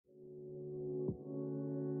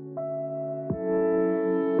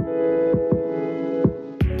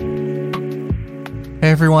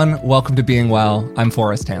everyone, welcome to Being Well. I'm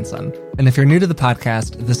Forrest Hansen. And if you're new to the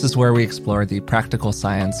podcast, this is where we explore the practical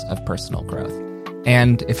science of personal growth.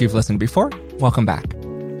 And if you've listened before, welcome back.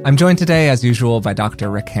 I'm joined today, as usual, by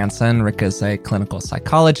Dr. Rick Hansen. Rick is a clinical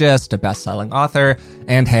psychologist, a best-selling author,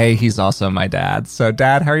 and hey, he's also my dad. So,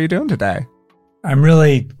 Dad, how are you doing today? I'm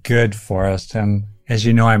really good, Forrest. And as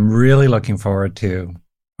you know, I'm really looking forward to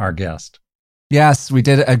our guest. Yes, we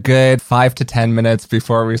did a good 5 to 10 minutes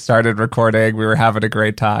before we started recording. We were having a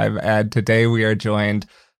great time. And today we are joined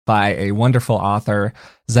by a wonderful author,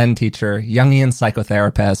 Zen teacher, Jungian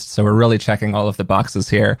psychotherapist. So we're really checking all of the boxes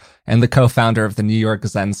here. And the co-founder of the New York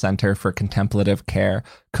Zen Center for Contemplative Care,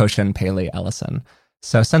 Koshin Paley Ellison.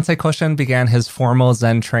 So Sensei Koshin began his formal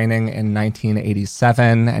Zen training in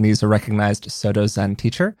 1987, and he's a recognized Soto Zen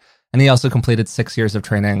teacher. And he also completed 6 years of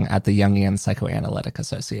training at the Jungian Psychoanalytic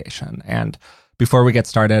Association. And before we get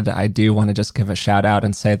started, I do want to just give a shout out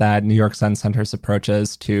and say that New York Zen Center's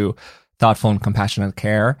approaches to thoughtful and compassionate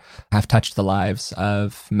care have touched the lives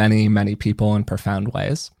of many, many people in profound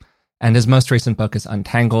ways. And his most recent book is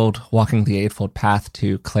Untangled, Walking the Eightfold Path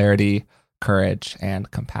to Clarity, Courage, and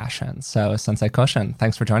Compassion. So, Sensei Koshin,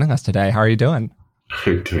 thanks for joining us today. How are you doing?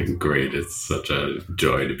 I'm doing great. It's such a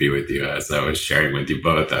joy to be with you. As I was sharing with you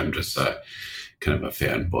both, I'm just kind of a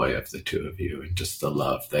fanboy of the two of you and just the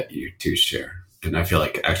love that you two share. And I feel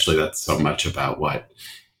like actually that's so much about what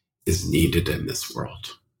is needed in this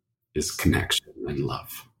world is connection and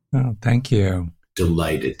love. Oh, thank you.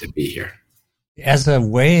 Delighted to be here. As a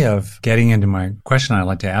way of getting into my question I'd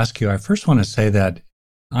like to ask you, I first want to say that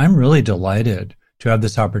I'm really delighted to have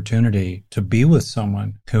this opportunity to be with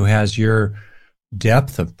someone who has your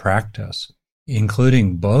depth of practice,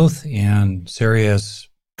 including both in serious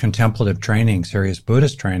contemplative training, serious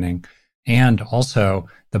Buddhist training, and also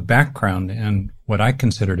the background in what I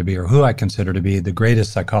consider to be, or who I consider to be, the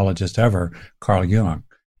greatest psychologist ever, Carl Jung.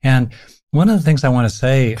 And one of the things I want to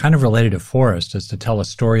say, kind of related to Forrest, is to tell a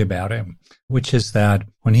story about him, which is that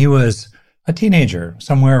when he was a teenager,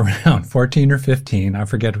 somewhere around 14 or 15, I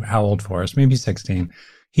forget how old Forrest, maybe 16,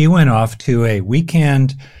 he went off to a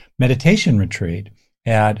weekend meditation retreat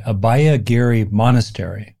at Abhayagiri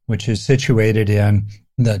Monastery, which is situated in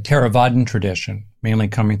the Theravadan tradition, mainly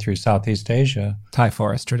coming through Southeast Asia. Thai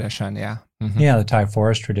forest tradition, yeah. Mm-hmm. Yeah, the Thai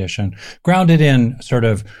forest tradition, grounded in sort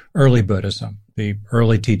of early Buddhism, the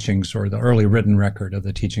early teachings or the early written record of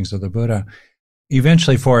the teachings of the Buddha.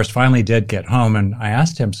 Eventually, Forrest finally did get home, and I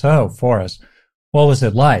asked him, so, Forrest, what was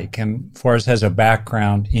it like? And Forrest has a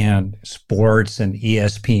background in sports and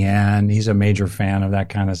ESPN. He's a major fan of that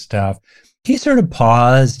kind of stuff. He sort of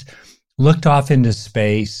paused, looked off into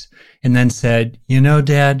space, and then said, you know,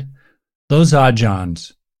 Dad, those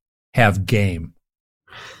Ajahns have game.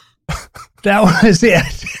 That was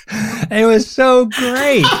it. It was so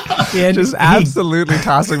great. Just absolutely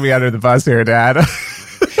tossing me under the bus here, Dad.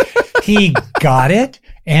 He got it.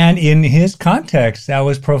 And in his context, that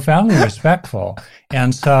was profoundly respectful.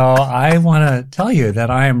 And so I want to tell you that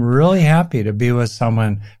I am really happy to be with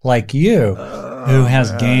someone like you who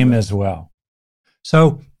has game as well.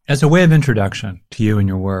 So as a way of introduction to you and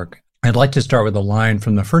your work, I'd like to start with a line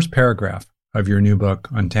from the first paragraph of your new book,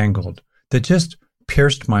 Untangled, that just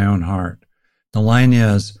pierced my own heart. The line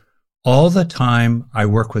is, all the time I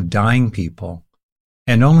work with dying people,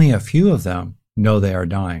 and only a few of them know they are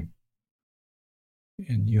dying.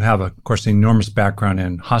 And you have, of course, an enormous background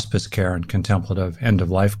in hospice care and contemplative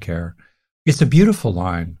end-of-life care. It's a beautiful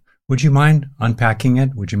line. Would you mind unpacking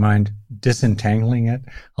it? Would you mind disentangling it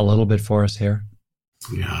a little bit for us here?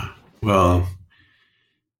 Yeah. Well,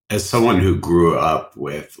 as someone who grew up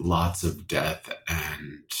with lots of death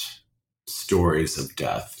and stories of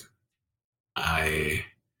death, I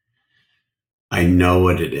know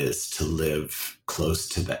what it is to live close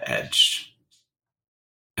to the edge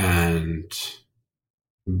and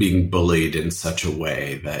being bullied in such a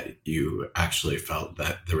way that you actually felt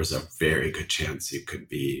that there was a very good chance you could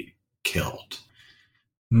be killed.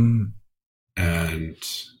 Mm. And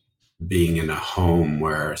being in a home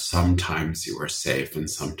where sometimes you were safe and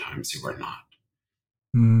sometimes you were not.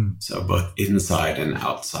 Mm. So both inside and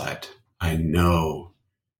outside, I know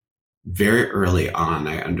very early on,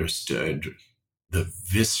 I understood the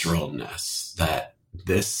visceralness that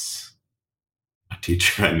this, a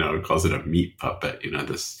teacher I know calls it a meat puppet,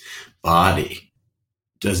 this body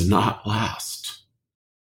does not last.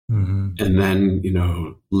 Mm-hmm. And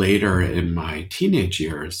then, later in my teenage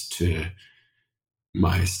years, to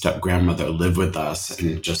my step-grandmother live with us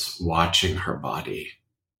and just watching her body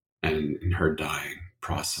and in her dying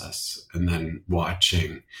process. And then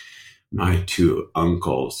watching my two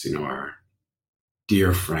uncles, our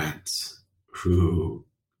dear friends who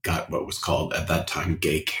got what was called at that time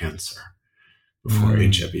gay cancer, before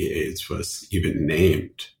HIV/AIDS was even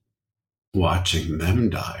named. Watching them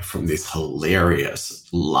die from these hilarious,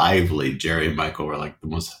 lively, Jerry and Michael were like the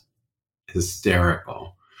most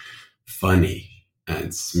hysterical, funny,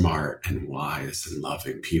 and smart and wise and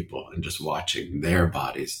loving people, and just watching their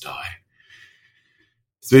bodies die.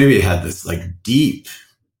 So maybe it had this like deep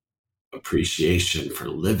appreciation for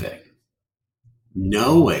living,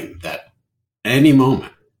 knowing that any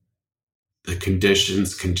moment the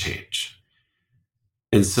conditions can change.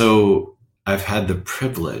 And so I've had the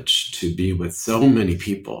privilege to be with so many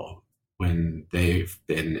people when they've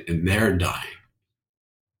been in their dying.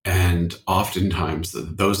 And oftentimes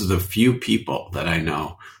those are the few people that I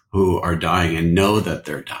know who are dying and know that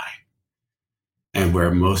they're dying. And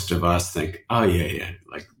where most of us think, oh yeah,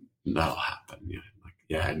 like that'll happen. Yeah, like,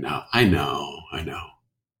 yeah, no, I know.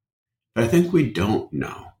 But I think we don't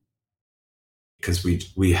know, because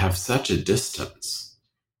we have such a distance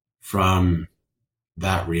from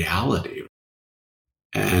that reality.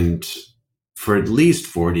 And for at least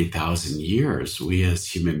 40,000 years, we as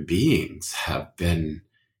human beings have been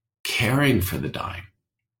caring for the dying.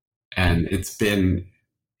 And it's been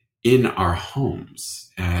in our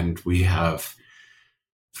homes. And we have,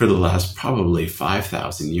 for the last probably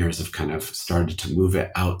 5,000 years, have kind of started to move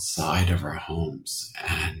it outside of our homes,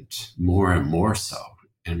 and more so,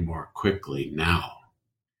 and more quickly now.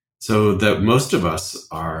 So that most of us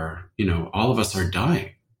are, all of us are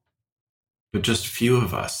dying, but just few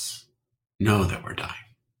of us know that we're dying.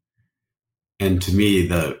 And to me,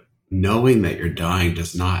 the knowing that you're dying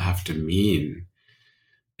does not have to mean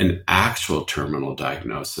an actual terminal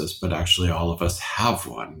diagnosis, but actually all of us have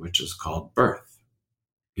one, which is called birth,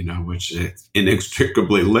 which is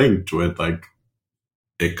inextricably linked with, like,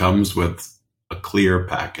 it comes with a clear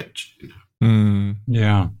package,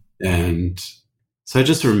 Yeah. And so I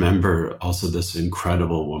just remember also this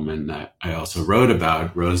incredible woman that I also wrote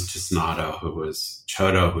about, Rose Tisnato, who was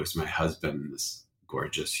Chodo, who's my husband, this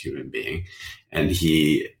gorgeous human being. And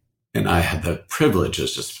he and I had the privilege of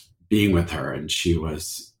just being with her. And she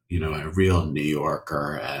was, a real New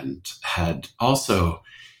Yorker, and had also,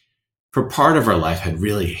 for part of her life, had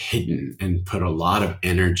really hidden and put a lot of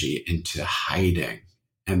energy into hiding.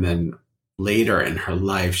 And then later in her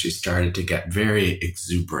life, she started to get very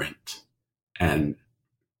exuberant and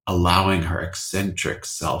allowing her eccentric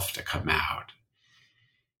self to come out.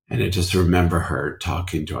 And I just remember her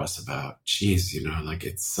talking to us about, geez, like,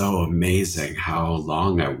 it's so amazing how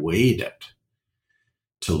long I waited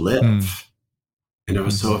to live. And I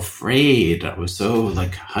was so afraid. I was so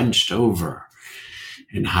like hunched over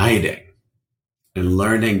and hiding, and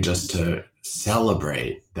learning just to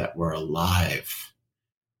celebrate that we're alive.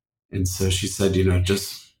 And so she said,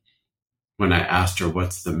 just when I asked her,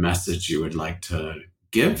 what's the message you would like to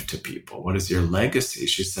give to people? What is your legacy?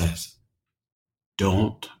 She says,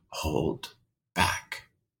 don't hold back.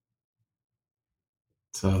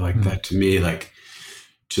 So like that, to me, like,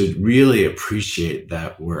 to really appreciate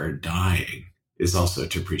that we're dying is also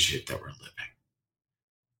to appreciate that we're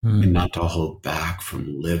living, and not to hold back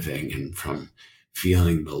from living and from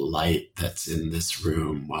feeling the light that's in this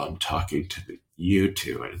room while I'm talking to you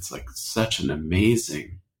two. And it's like such an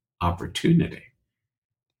amazing opportunity.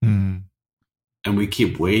 And we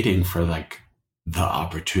keep waiting for like the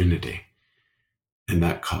opportunity, and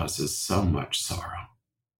that causes so much sorrow.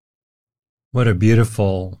 What a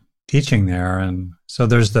beautiful teaching there. And so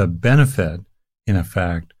there's the benefit, in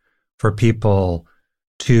effect, for people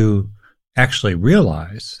to actually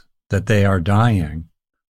realize that they are dying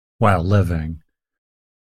while living.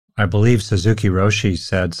 I believe Suzuki Roshi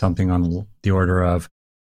said something on the order of,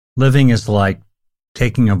 living is like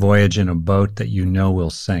taking a voyage in a boat that you know will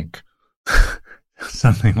sink.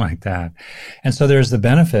 Something like that. And so there's the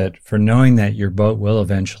benefit for knowing that your boat will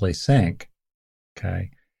eventually sink. Okay.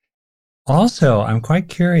 Also, I'm quite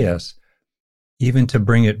curious, even to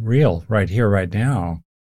bring it real right here, right now,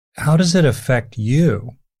 how does it affect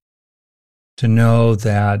you to know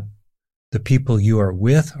that the people you are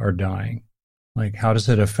with are dying? Like, how does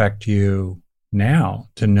it affect you now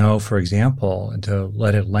to know, for example, and to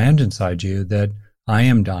let it land inside you that I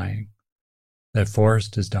am dying, that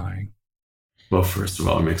Forrest is dying? Well, first of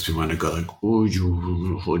all, it makes me want to go like, oh,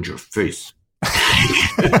 you hold your face.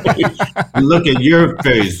 Look at your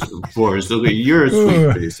face, Forrest. Look at your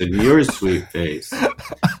sweet face and your sweet face.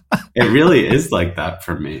 It really is like that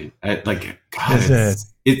for me.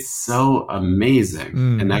 It's so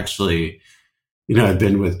amazing. And actually, I've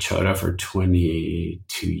been with Choda for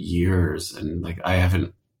 22 years, and like, I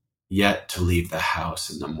haven't yet to leave the house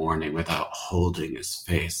in the morning without holding his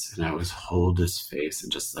face. And I always hold his face and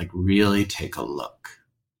just like really take a look.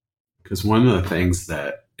 Because one of the things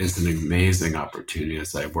that is an amazing opportunity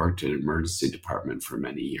is I've worked in an emergency department for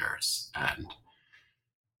many years, and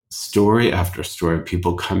story after story of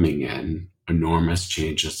people coming in, enormous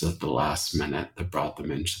changes at the last minute that brought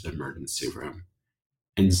them into the emergency room,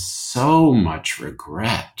 and so much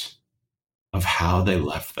regret of how they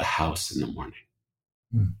left the house in the morning.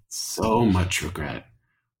 So much regret.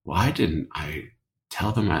 Why didn't I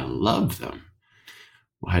tell them I loved them?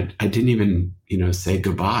 Why I didn't even, say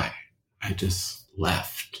goodbye. I just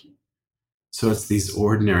left. So it's these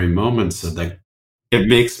ordinary moments that it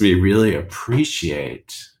makes me really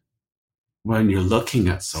appreciate when you're looking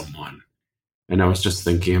at someone. And I was just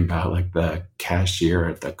thinking about like the cashier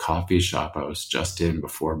at the coffee shop I was just in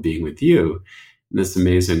before being with you. And this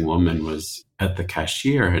amazing woman was at the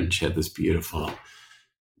cashier and she had this beautiful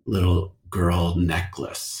little girl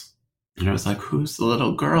necklace. And I was like, who's the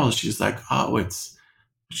little girl? She's like,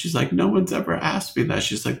 she's like, no one's ever asked me that.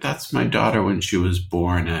 She's like, that's my daughter when she was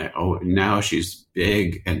born. Now she's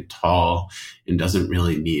big and tall and doesn't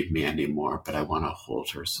really need me anymore, but I want to hold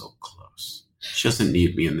her so close. She doesn't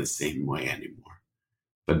need me in the same way anymore,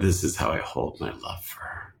 but this is how I hold my love for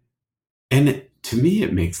her. And to me,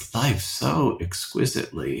 it makes life so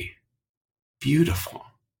exquisitely beautiful.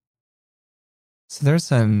 So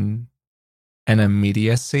there's an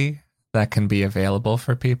immediacy that can be available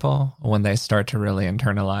for people when they start to really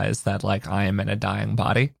internalize that, like, I am in a dying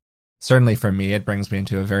body. Certainly for me, it brings me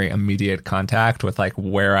into a very immediate contact with like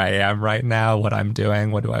where I am right now, what I'm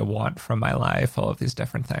doing, what do I want from my life, all of these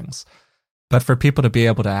different things. But for people to be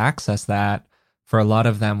able to access that, for a lot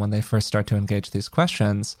of them, when they first start to engage these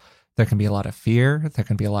questions, there can be a lot of fear, there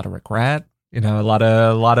can be a lot of regret,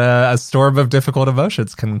 a storm of difficult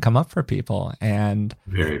emotions can come up for people. And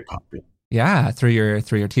very popular. Yeah, through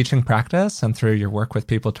your teaching practice and through your work with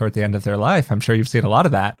people toward the end of their life, I'm sure you've seen a lot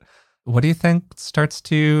of that. What do you think starts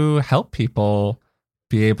to help people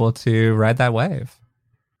be able to ride that wave?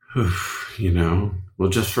 Well,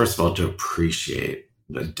 just first of all, to appreciate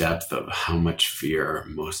the depth of how much fear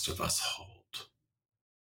most of us hold.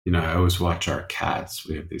 I always watch our cats.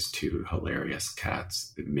 We have these two hilarious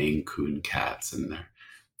cats, the Maine Coon cats, and they're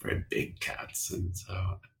very big cats. And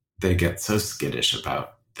so they get so skittish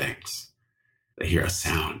about things. They hear a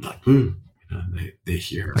sound like, they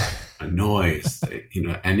hear a noise,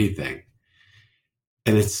 anything.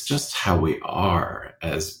 And it's just how we are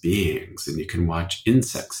as beings. And you can watch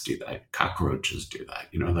insects do that. Cockroaches do that.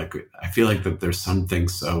 I feel like that there's something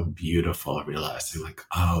so beautiful realizing like,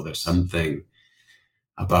 oh, there's something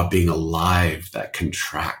about being alive that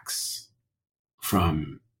contracts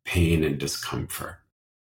from pain and discomfort.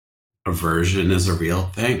 Aversion is a real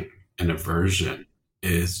thing. And aversion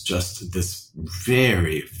is just this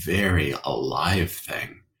very, very alive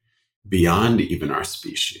thing beyond even our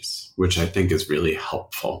species, which I think is really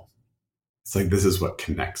helpful. It's like this is what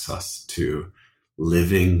connects us to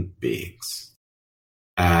living beings.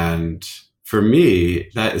 And for me,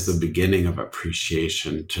 that is the beginning of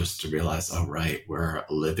appreciation, just to realize, oh, right, we're a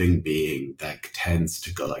living being that tends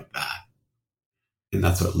to go like that. And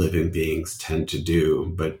that's what living beings tend to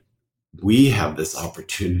do. But we have this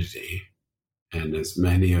opportunity, and as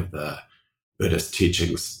many of the Buddhist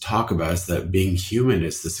teachings talk about, is that being human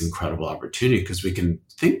is this incredible opportunity because we can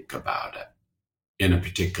think about it in a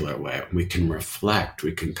particular way. We can reflect,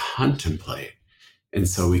 we can contemplate. And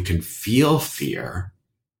so we can feel fear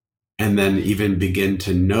and then even begin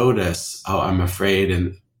to notice, oh, I'm afraid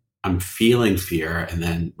and I'm feeling fear. And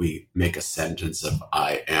then we make a sentence of,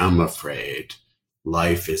 I am afraid.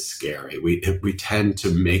 Life is scary. We tend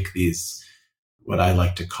to make these, what I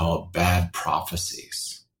like to call bad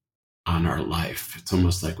prophecies on our life. It's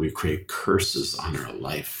almost like we create curses on our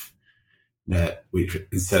life that we,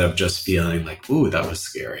 instead of just feeling like, ooh, that was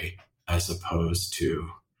scary, as opposed to,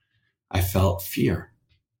 I felt fear.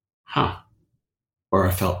 Or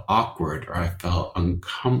I felt awkward, or I felt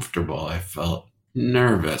uncomfortable. I felt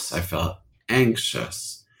nervous. I felt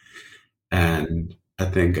anxious. And I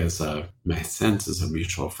think my sense as a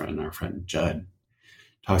mutual friend, our friend Judd,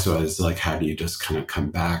 talks about is like, how do you just kind of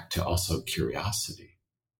come back to also curiosity?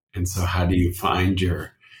 And so how do you find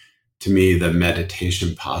to me, the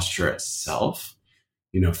meditation posture itself,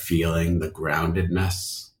 feeling the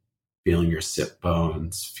groundedness, feeling your sit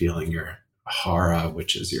bones, feeling your hara,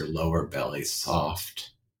 which is your lower belly,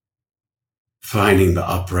 soft, finding the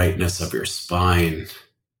uprightness of your spine,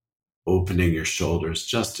 opening your shoulders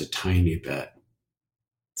just a tiny bit.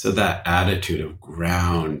 So that attitude of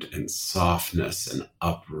ground and softness and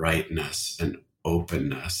uprightness and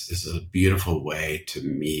openness is a beautiful way to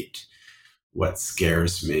meet what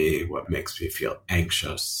scares me, what makes me feel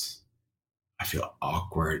anxious. I feel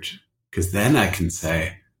awkward, because then I can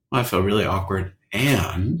say, well, I feel really awkward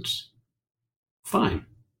and fine.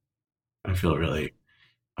 I feel really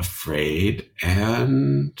afraid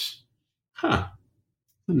and, a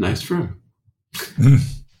nice room.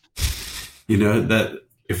 That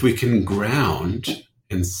if we can ground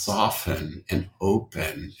and soften and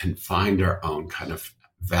open and find our own kind of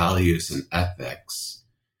values and ethics,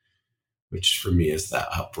 which for me is that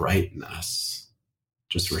uprightness,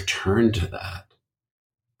 just return to that.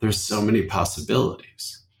 There's so many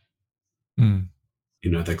possibilities.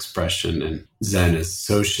 The expression in Zen is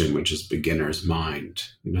Soshin, which is beginner's mind,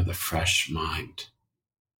 the fresh mind.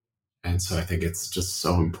 And so I think it's just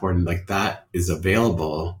so important. Like that is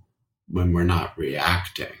available when we're not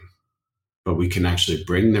reacting, but we can actually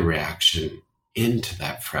bring the reaction into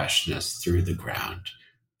that freshness through the ground,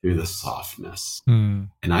 through the softness. And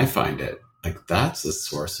I find it like that's a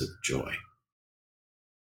source of joy.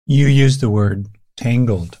 You use the word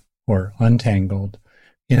tangled or untangled.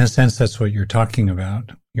 In a sense, that's what you're talking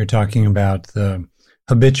about. You're talking about the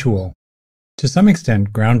habitual, to some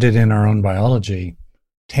extent grounded in our own biology,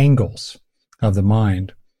 tangles of the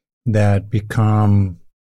mind that become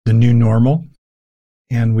the new normal.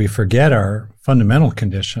 And we forget our fundamental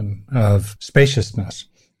condition of spaciousness,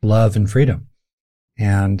 love, and freedom.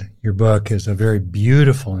 And your book is a very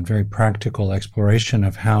beautiful and very practical exploration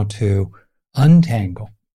of how to untangle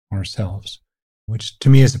ourselves, which to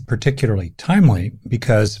me is particularly timely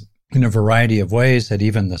because in a variety of ways at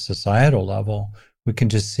even the societal level, we can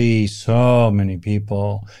just see so many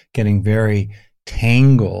people getting very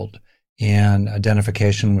tangled in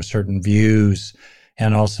identification with certain views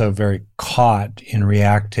and also very caught in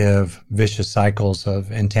reactive, vicious cycles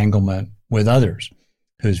of entanglement with others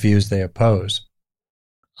whose views they oppose.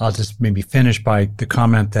 I'll just maybe finish by the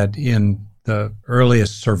comment that in the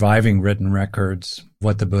earliest surviving written records,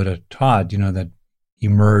 what the Buddha taught, that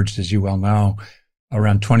emerged, as you well know,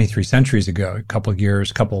 around 23 centuries ago, a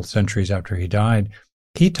couple of centuries after he died,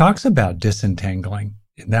 he talks about disentangling.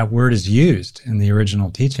 That word is used in the original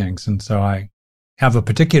teachings. And so I have a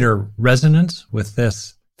particular resonance with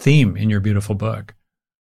this theme in your beautiful book.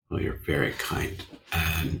 Well, you're very kind.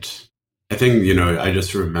 And I think, I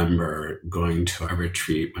just remember going to a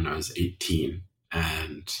retreat when I was 18,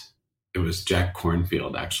 and it was Jack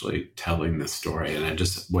Kornfield actually telling this story.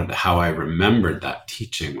 And how I remembered that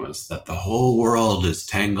teaching was that the whole world is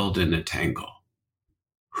tangled in a tangle.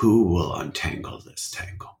 Who will untangle this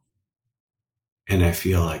tangle? And I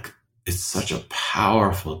feel like it's such a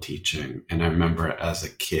powerful teaching. And I remember as a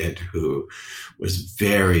kid who was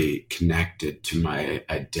very connected to my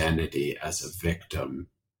identity as a victim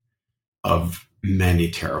of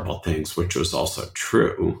many terrible things, which was also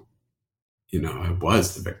true. I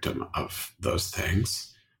was the victim of those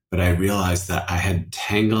things, but I realized that I had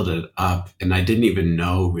tangled it up and I didn't even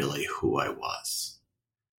know really who I was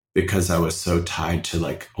because I was so tied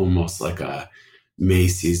to almost like a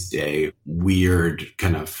Macy's Day weird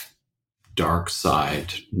kind of dark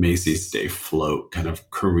side, Macy's Day float kind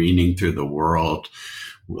of careening through the world,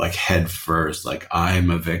 like head first, like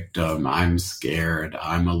I'm a victim, I'm scared,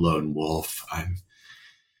 I'm a lone wolf.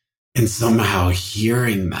 And somehow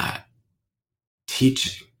hearing that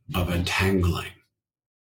teaching of untangling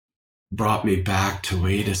brought me back to,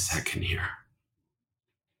 wait a second here.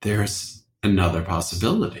 There's another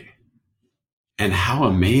possibility. And how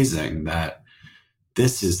amazing that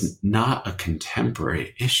this is not a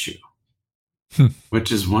contemporary issue,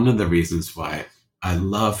 which is one of the reasons why I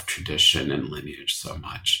love tradition and lineage so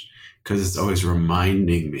much, because it's always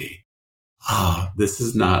reminding me, this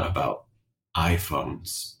is not about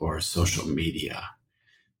iPhones or social media.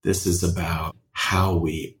 This is about how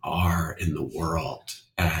we are in the world.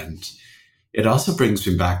 And it also brings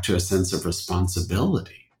me back to a sense of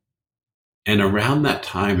responsibility. And around that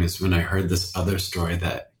time is when I heard this other story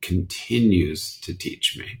that continues to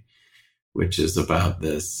teach me, which is about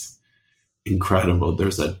this incredible,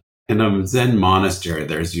 in a Zen monastery,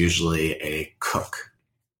 there's usually a cook.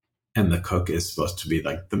 And the cook is supposed to be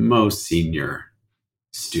like the most senior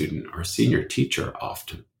student or senior teacher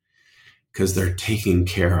often, because they're taking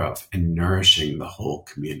care of and nourishing the whole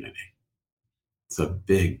community. It's a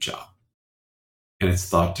big job. And it's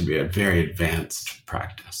thought to be a very advanced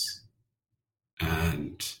practice.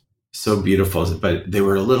 And so beautiful. But they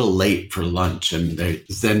were a little late for lunch, and the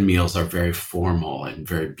Zen meals are very formal and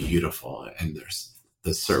very beautiful. And there's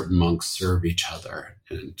the monks serve each other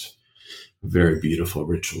in a very beautiful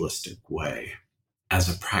ritualistic way as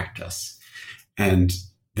a practice. And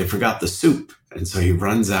they forgot the soup. And so he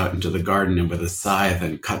runs out into the garden and with a scythe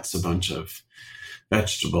and cuts a bunch of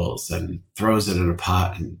vegetables and throws it in a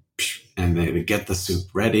pot, and they get the soup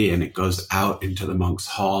ready, and it goes out into the monk's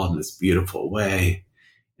hall in this beautiful way.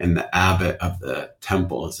 and the abbot of the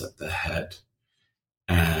temple is at the head.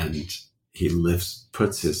 And he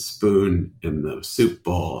puts his spoon in the soup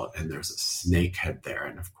bowl, and there's a snake head there.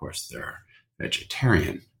 And of course, they're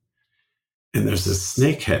vegetarian. And there's a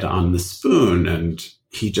snake head on the spoon, and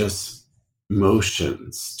he just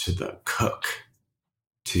motions to the cook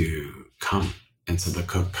to come. And so the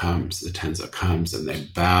cook comes, the Tenzo comes, and they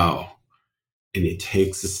bow. And he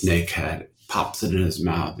takes the snake head, pops it in his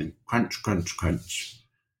mouth, and crunch, crunch, crunch,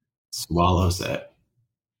 swallows it,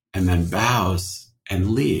 and then bows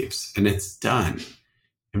and leaves, and it's done.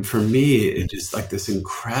 And for me, it is like this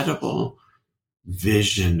incredible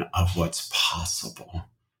vision of what's possible.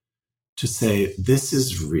 To say, this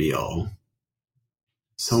is real.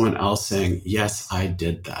 Someone else saying, yes, I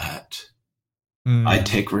did that. I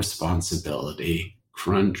take responsibility.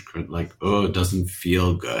 Crunch, like, oh, it doesn't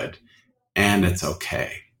feel good. And it's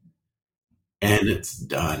okay. And it's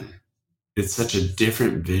done. It's such a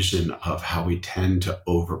different vision of how we tend to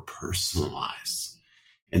over-personalize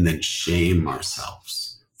and then shame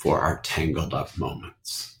ourselves for our tangled up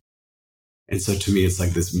moments. And so to me, it's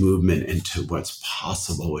like this movement into what's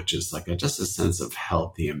possible, which is like just a sense of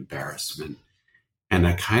healthy embarrassment and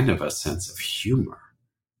a kind of a sense of humor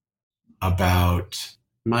about,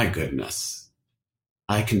 my goodness,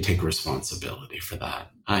 I can take responsibility for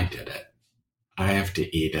that. I did it. I have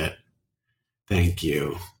to eat it. Thank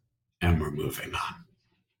you. And we're moving on.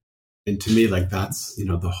 And to me, like that's,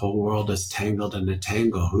 the whole world is tangled in a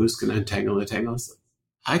tangle. Who's going to untangle the tangles?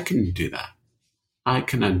 I can do that. I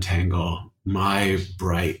can untangle my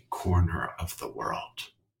bright corner of the world.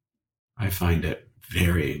 I find it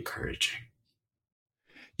very encouraging.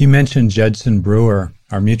 You mentioned Judson Brewer,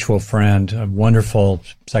 our mutual friend, a wonderful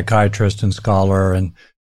psychiatrist and scholar and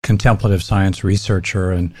contemplative science researcher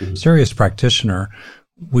and serious practitioner.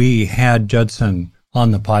 We had Judson on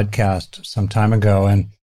the podcast some time ago, and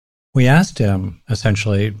we asked him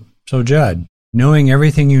essentially, so Judd, knowing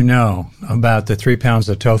everything you know about the 3 pounds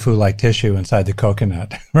of tofu-like tissue inside the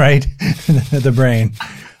coconut, right? The brain,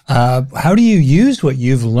 how do you use what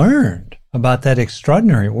you've learned about that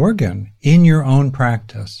extraordinary organ in your own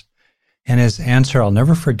practice? And his answer, I'll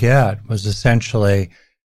never forget, was essentially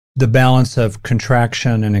the balance of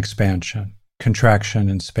contraction and expansion, contraction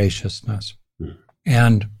and spaciousness.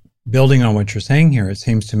 And building on what you're saying here, it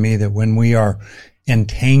seems to me that when we are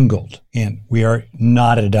entangled we are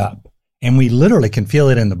knotted up, and we literally can feel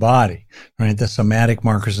it in the body, right? The somatic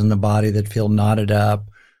markers in the body that feel knotted up.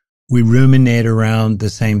 We ruminate around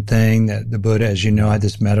the same thing that the Buddha, as you know, had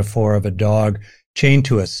this metaphor of a dog chained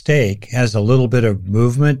to a stake, has a little bit of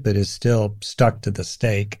movement, but is still stuck to the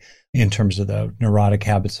stake in terms of the neurotic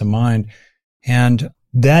habits of mind. And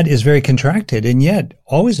that is very contracted, and yet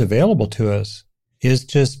always available to us is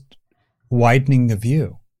just widening the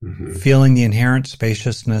view, feeling the inherent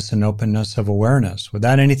spaciousness and openness of awareness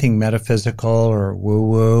without anything metaphysical or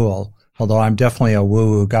woo-woo, although I'm definitely a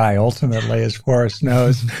woo-woo guy, ultimately, as Forrest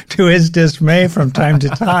knows, to his dismay from time to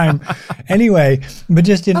time. Anyway, but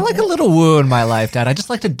just I like a little woo in my life, Dad. I just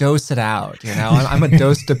like to dose it out, I'm a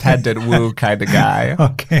dose-dependent woo kind of guy.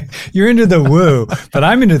 Okay. You're into the woo, but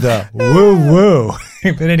I'm into the woo-woo.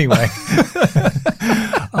 But anyway.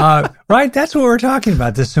 Right, that's what we're talking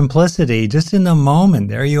about, the simplicity, just in the moment.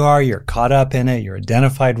 There you are, you're caught up in it, you're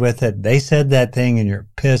identified with it. They said that thing and you're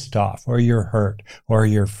pissed off, or you're hurt, or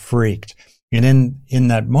you're freaked. And in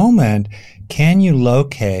that moment, can you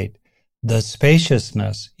locate the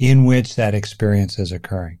spaciousness in which that experience is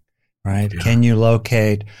occurring, right? Yeah. Can you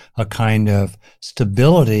locate a kind of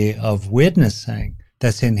stability of witnessing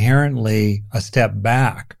that's inherently a step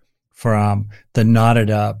back from the knotted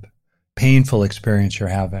up, painful experience you're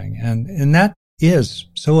having? And that is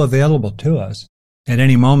so available to us at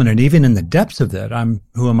any moment. And even in the depths of it,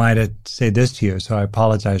 who am I to say this to you? So I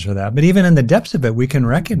apologize for that. But even in the depths of it, we can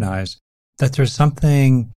recognize that there's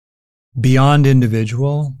something beyond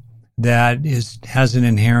individual that has an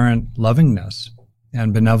inherent lovingness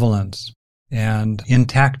and benevolence and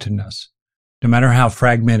intactness. No matter how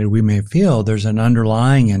fragmented we may feel, there's an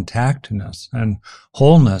underlying intactness and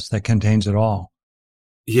wholeness that contains it all.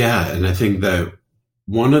 Yeah, and I think that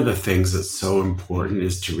one of the things that's so important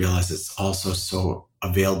is to realize it's also so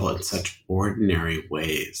available in such ordinary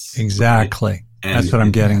ways. Exactly. Right? That's what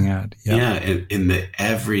I'm getting at. Yep. Yeah, in the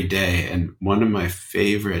everyday. And one of my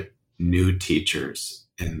favorite new teachers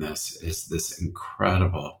in this is this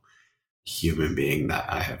incredible human being that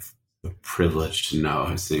I have the privilege to know.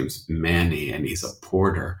 His name's Manny, and he's a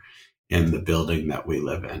porter in the building that we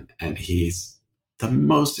live in. And he's the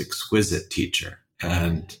most exquisite teacher.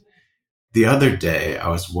 And the other day, I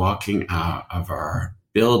was walking out of our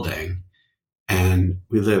building, and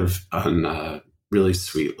we live on really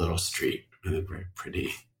sweet little street, really very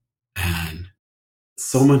pretty. And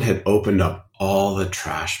someone had opened up all the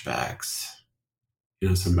trash bags.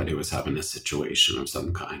 Somebody was having a situation of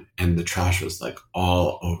some kind, and the trash was like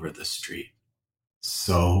all over the street.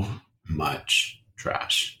 So much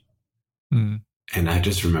trash. Mm. And I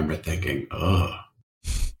just remember thinking, oh,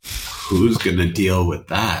 who's going to deal with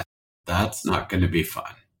that? That's not going to be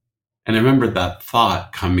fun. And I remember that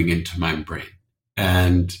thought coming into my brain.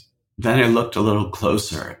 And then I looked a little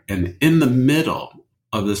closer, and in the middle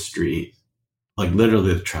of the street, like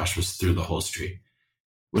literally the trash was through the whole street,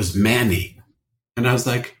 was Manny. And I was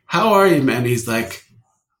like, how are you, Manny? He's like,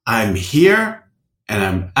 I'm here and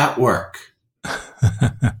I'm at work.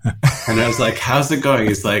 And I was like, how's it going?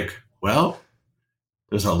 He's like, well,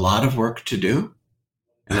 there's a lot of work to do.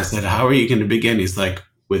 And I said, how are you going to begin? He's like,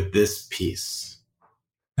 with this piece.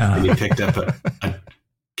 And he picked up a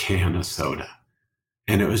can of soda.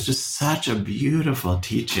 And it was just such a beautiful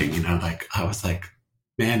teaching. Like I was like,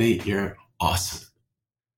 Manny, you're awesome.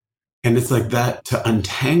 And it's like that, to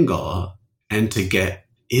untangle and to get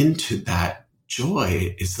into that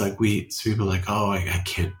joy. It's like people are like, oh, I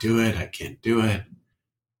can't do it. I can't do it.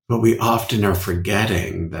 But we often are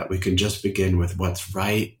forgetting that we can just begin with what's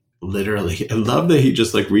right. Literally. I love that he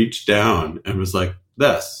just like reached down and was like,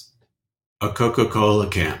 this, a Coca-Cola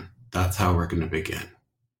can. That's how we're going to begin.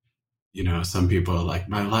 Some people are like,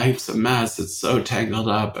 my life's a mess. It's so tangled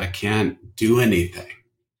up. I can't do anything.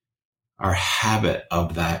 Our habit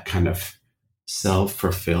of that kind of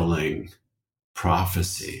self-fulfilling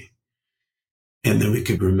prophecy. And then we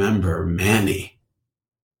could remember Manny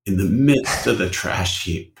in the midst of the trash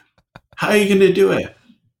heap. How are you going to do it?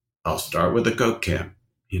 I'll start with a Coke can.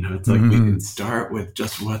 It's like we can start with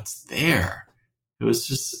just what's there.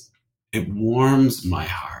 It warms my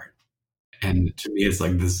heart. And to me, it's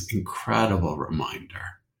like this incredible reminder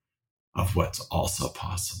of what's also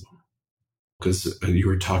possible. Because you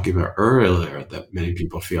were talking about earlier that many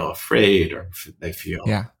people feel afraid, or they feel,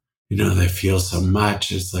 they feel so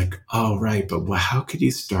much. It's like, oh, right. But how could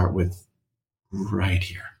you start with right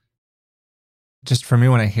here? Just for me,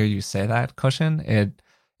 when I hear you say that, Koshin, it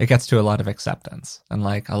gets to a lot of acceptance, and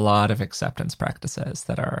like a lot of acceptance practices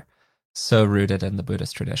that are so rooted in the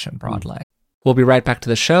Buddhist tradition broadly. We'll be right back to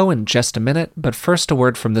the show in just a minute, but first a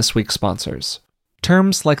word from this week's sponsors.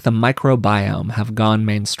 Terms like the microbiome have gone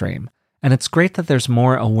mainstream, and it's great that there's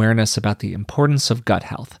more awareness about the importance of gut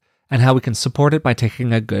health and how we can support it by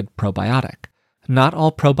taking a good probiotic. Not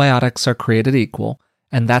all probiotics are created equal,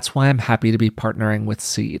 and that's why I'm happy to be partnering with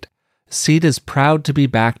Seed. Seed is proud to be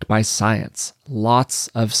backed by science, lots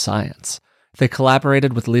of science. They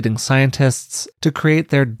collaborated with leading scientists to create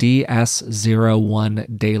their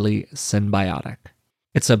DS01 Daily Synbiotic.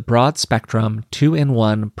 It's a broad-spectrum,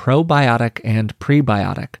 2-in-1 probiotic and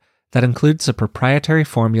prebiotic that includes a proprietary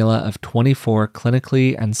formula of 24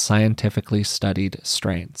 clinically and scientifically studied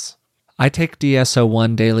strains. I take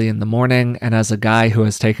DS01 daily in the morning, and as a guy who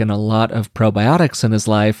has taken a lot of probiotics in his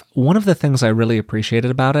life, one of the things I really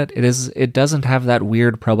appreciated about it is it doesn't have that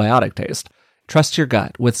weird probiotic taste. Trust your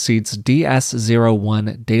gut with Seed's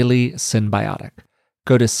DS01 Daily Synbiotic.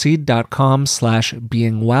 Go to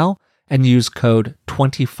seed.com/beingwell and use code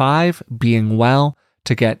 25beingwell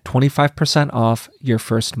to get 25% off your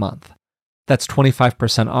first month. That's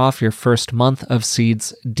 25% off your first month of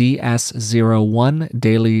Seed's DS01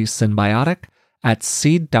 Daily Synbiotic at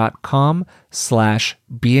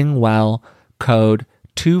seed.com/beingwell, code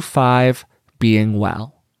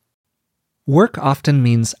 25beingwell. Work often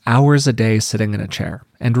means hours a day sitting in a chair,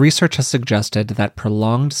 and research has suggested that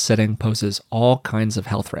prolonged sitting poses all kinds of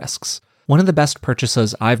health risks. One of the best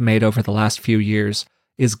purchases I've made over the last few years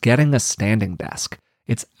is getting a standing desk.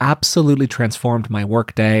 It's absolutely transformed my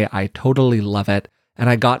workday. I totally love it, and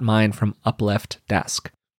I got mine from Uplift Desk.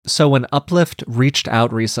 So when Uplift reached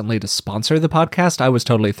out recently to sponsor the podcast, I was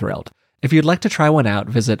totally thrilled. If you'd like to try one out,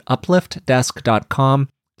 visit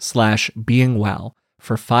upliftdesk.com/beingwell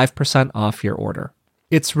for 5% off your order.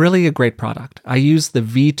 It's really a great product. I use the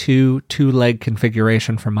V2 two-leg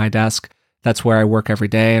configuration for my desk. That's where I work every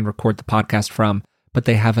day and record the podcast from, but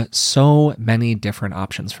they have so many different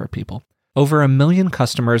options for people. Over 1 million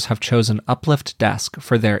customers have chosen Uplift Desk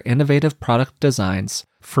for their innovative product designs,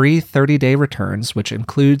 free 30-day returns, which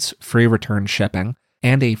includes free return shipping,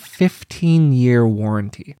 and a 15-year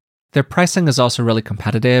warranty. Their pricing is also really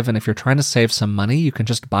competitive, and if you're trying to save some money, you can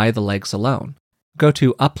just buy the legs alone. Go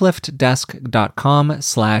to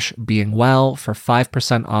upliftdesk.com/beingwell for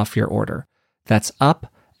 5% off your order. That's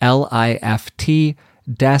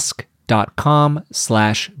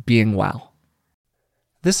desk.com/beingwell.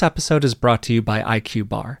 This episode is brought to you by IQ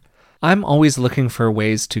Bar. I'm always looking for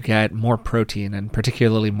ways to get more protein, and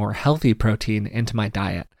particularly more healthy protein, into my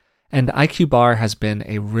diet, and IQ Bar has been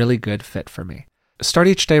a really good fit for me. Start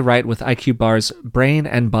each day right with IQ Bar's brain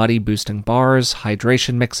and body boosting bars,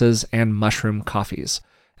 hydration mixes, and mushroom coffees.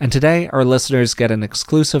 And today, our listeners get an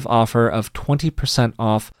exclusive offer of 20%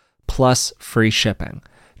 off plus free shipping.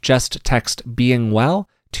 Just text "being well"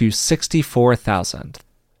 to 64,000.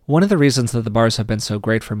 One of the reasons that the bars have been so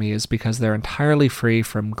great for me is because they're entirely free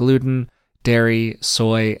from gluten, dairy,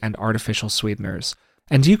 soy, and artificial sweeteners.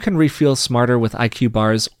 And you can refuel smarter with IQ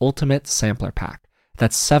Bar's Ultimate Sampler Pack.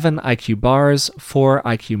 That's 7 IQ Bars, 4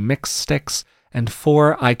 IQ Mix Sticks, and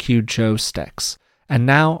 4 IQ Joe Sticks. And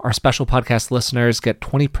now our special podcast listeners get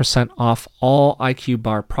 20% off all IQ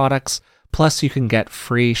Bar products, plus you can get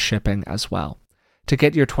free shipping as well. To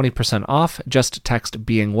get your 20% off, just text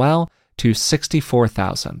 "being well" to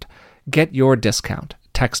 64,000. Get your discount.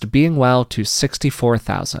 Text "being well" to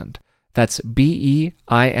 64,000. That's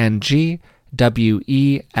BEINGWELL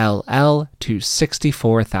to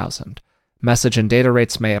 64,000. Message and data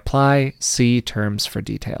rates may apply. See terms for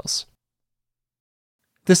details.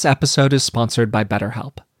 This episode is sponsored by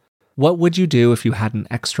BetterHelp. What would you do if you had an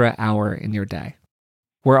extra hour in your day?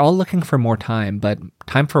 We're all looking for more time, but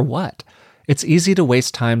time for what? It's easy to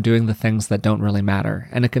waste time doing the things that don't really matter,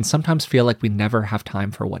 and it can sometimes feel like we never have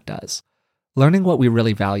time for what does. Learning what we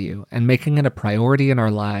really value and making it a priority in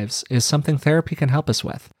our lives is something therapy can help us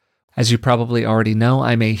with. As you probably already know,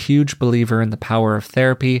 I'm a huge believer in the power of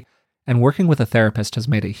therapy, and working with a therapist has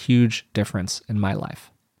made a huge difference in my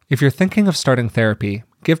life. If you're thinking of starting therapy,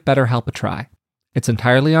 give BetterHelp a try. It's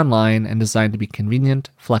entirely online and designed to be convenient,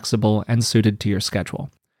 flexible, and suited to your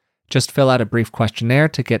schedule. Just fill out a brief questionnaire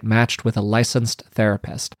to get matched with a licensed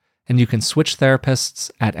therapist, and you can switch therapists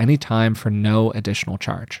at any time for no additional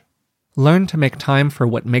charge. Learn to make time for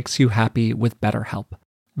what makes you happy with BetterHelp.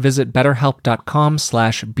 Visit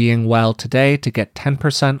betterhelp.com/beingwell today to get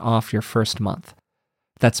 10% off your first month.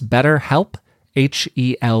 That's BetterHelp,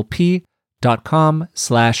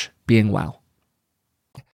 HELP.com/beingwell.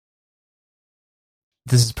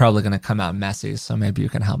 This is probably going to come out messy, so maybe you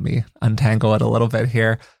can help me untangle it a little bit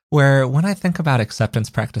here. Where when I think about acceptance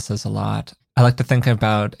practices a lot, I like to think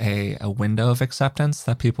about a window of acceptance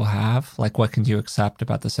that people have. Like, what can you accept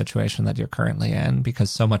about the situation that you're currently in?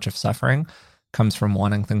 Because so much of suffering comes from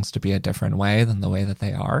wanting things to be a different way than the way that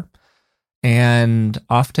they are. And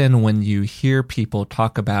often when you hear people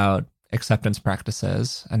talk about acceptance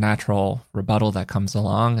practices, a natural rebuttal that comes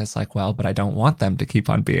along is like, well, but I don't want them to keep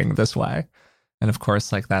on being this way. And of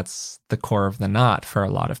course, like, that's the core of the knot for a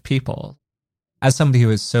lot of people. As somebody who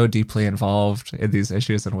is so deeply involved in these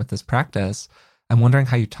issues and with this practice, I'm wondering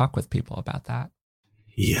how you talk with people about that.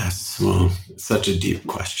 Yes, well, such a deep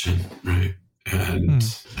question, right? And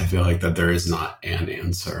I feel like that there is not an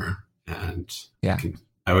answer. And yeah,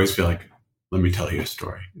 I always feel like, let me tell you a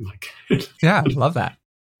story. Like, yeah, love that.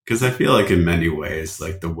 Because I feel like in many ways,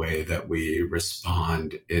 like the way that we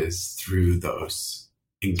respond is through those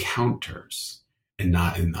encounters and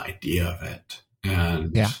not in the idea of it.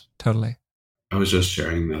 And yeah, totally. I was just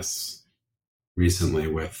sharing this recently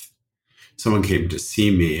with someone came to see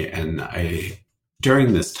me, and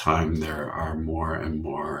during this time, there are more and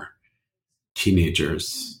more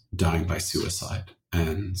teenagers dying by suicide.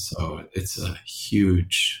 And so it's a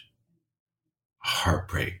huge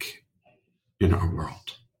heartbreak in our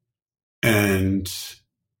world. And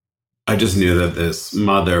I just knew that this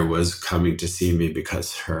mother was coming to see me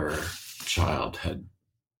because her child had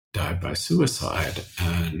died by suicide.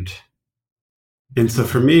 And so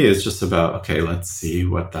for me, it's just about, okay, let's see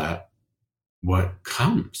what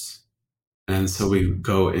comes. And so we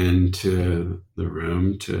go into the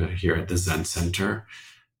room here at the Zen Center,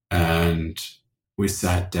 and we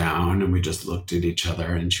sat down and we just looked at each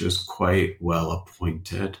other, and she was quite well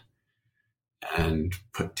appointed and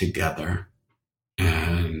put together.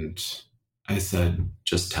 And I said,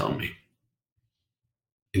 just tell me.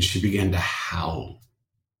 And she began to howl.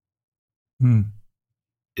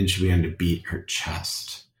 And she began to beat her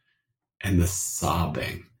chest, and the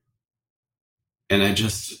sobbing. And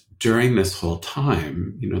during this whole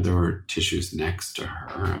time, there were tissues next to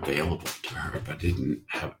her, available to her, but didn't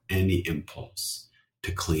have any impulse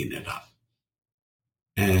to clean it up.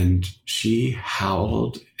 And she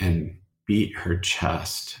howled and beat her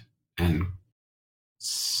chest and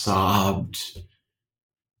sobbed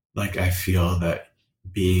like I feel that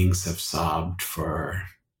beings have sobbed for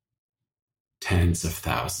tens of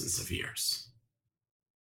thousands of years.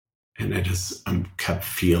 And I kept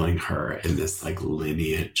feeling her in this like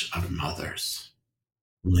lineage of mothers,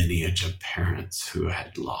 lineage of parents who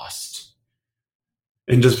had lost.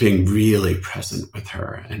 and just being really present with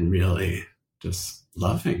her and really just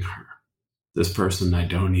loving her. This person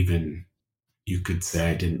you could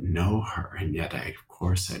say I didn't know her, and yet of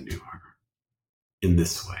course I knew her in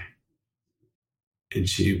this way. And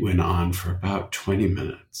she went on for about 20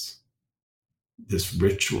 minutes. This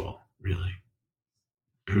ritual, really.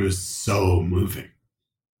 It was so moving.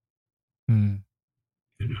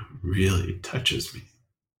 Really touches me.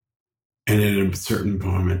 And at a certain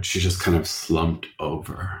moment, she just kind of slumped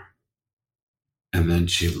over. And then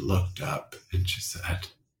she looked up and she said,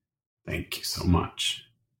 "Thank you so much.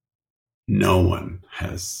 No one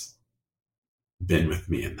has been with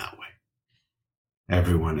me in that way.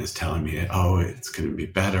 Everyone is telling me, oh, it's going to be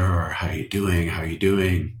better, or how are you doing? How are you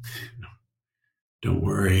doing? No, don't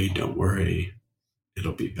worry.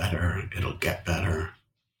 It'll be better. It'll get better."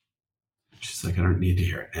 She's like, "I don't need to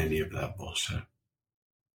hear any of that bullshit.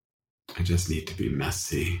 I just need to be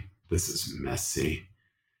messy. This is messy."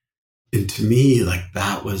 And to me, like,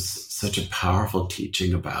 that was such a powerful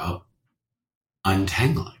teaching about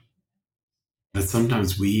untangling. That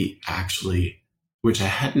sometimes we actually, which I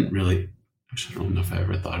hadn't really, actually, I don't know if I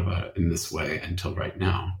ever thought about it in this way until right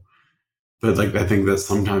now. But like, I think that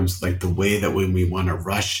sometimes, like, the way that when we want to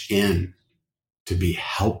rush in to be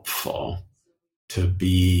helpful, to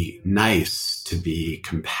be nice, to be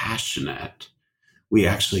compassionate, we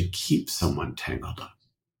actually keep someone tangled up.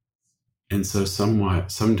 And so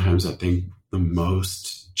sometimes I think the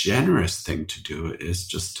most generous thing to do is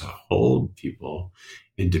just to hold people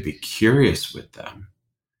and to be curious with them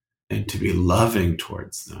and to be loving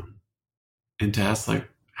towards them and to ask, like,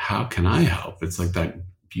 how can I help? It's like that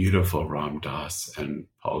beautiful Ram Dass and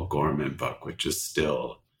Paul Gorman book, which is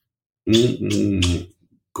still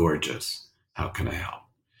gorgeous. How can I help?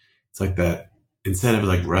 It's like that, instead of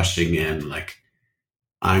like rushing in, like,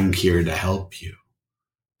 I'm here to help you.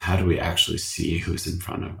 How do we actually see who's in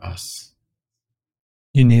front of us?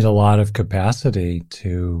 You need a lot of capacity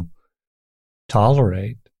to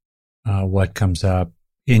tolerate what comes up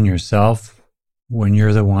in yourself when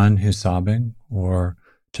you're the one who's sobbing, or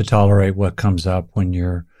to tolerate what comes up when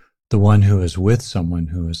you're the one who is with someone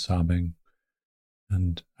who is sobbing.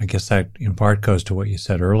 And I guess that in part goes to what you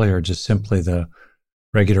said earlier, just simply the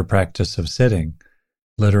regular practice of sitting,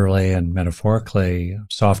 literally and metaphorically,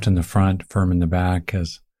 soft in the front, firm in the back,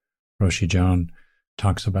 as Roshi Joan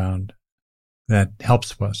talks about. That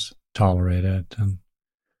helps us tolerate it. And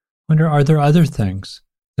I wonder, are there other things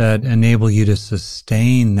that enable you to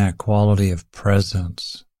sustain that quality of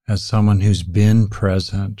presence as someone who's been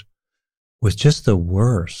present with just the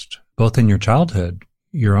worst, both in your childhood,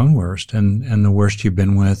 your own worst, and the worst you've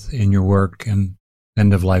been with in your work and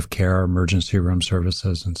end-of-life care, emergency room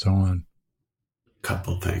services, and so on? A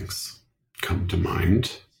couple things come to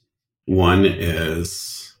mind. One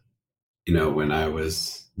is, when I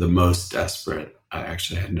was the most desperate, I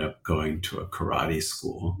actually ended up going to a karate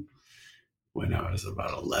school when I was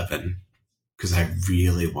about 11, because I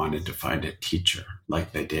really wanted to find a teacher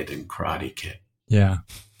like they did in Karate Kid. Yeah.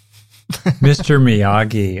 Mr.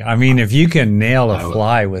 Miyagi. I mean, if you can nail a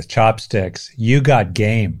fly with chopsticks, you got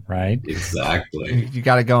game, right? Exactly. You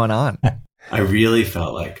got it going on. I really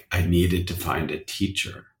felt like I needed to find a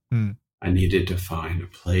teacher. I needed to find a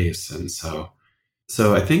place. And so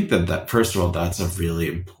I think that first of all, that's a really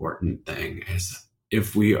important thing, is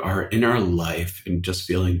if we are in our life and just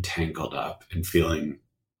feeling tangled up and feeling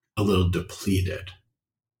a little depleted,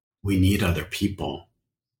 we need other people.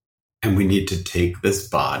 And we need to take this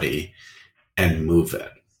body and move it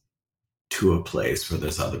to a place where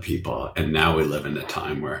there's other people. And now we live in a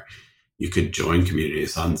time where you could join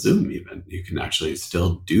communities on Zoom even. You can actually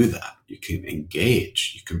still do that. You can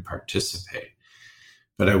engage. You can participate.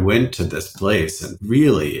 But I went to this place and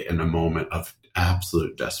really in a moment of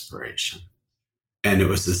absolute desperation. And it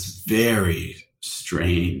was this very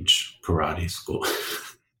strange karate school.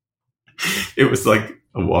 It was like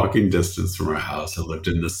a walking distance from our house. I lived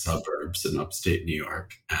in the suburbs in upstate New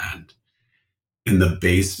York, and in the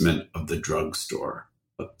basement of the drugstore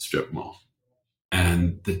at the strip mall.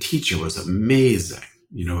 And the teacher was amazing.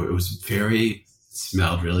 It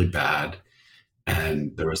smelled really bad.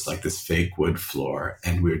 And there was like this fake wood floor,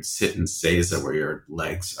 and we would sit in seiza where your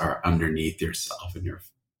legs are underneath yourself and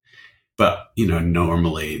but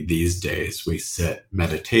normally these days we sit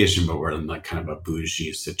meditation, but we're in like kind of a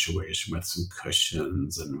bougie situation with some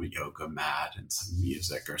cushions and a yoga mat and some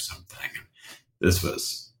music or something. And this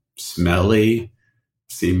was smelly,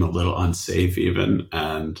 seemed a little unsafe even.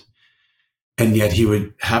 And yet he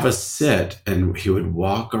would have us sit and he would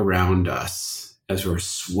walk around us as we were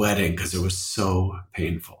sweating because it was so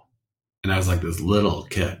painful. And I was like this little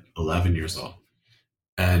kid, 11 years old.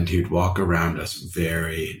 And he'd walk around us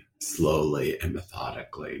very slowly and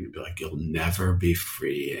methodically. And he'd be like, you'll never be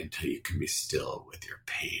free until you can be still with your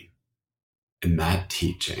pain. And that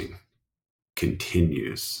teaching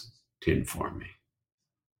continues to inform me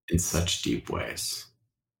in such deep ways.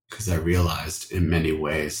 Because I realized in many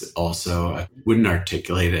ways also, I wouldn't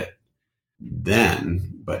articulate it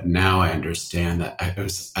then, but now I understand that it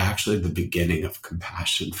was actually the beginning of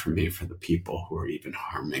compassion for me, for the people who are even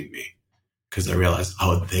harming me. Because I realized,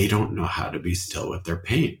 oh, they don't know how to be still with their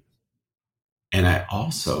pain. And I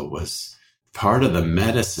also was part of the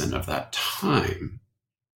medicine of that time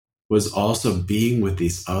was also being with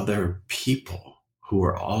these other people who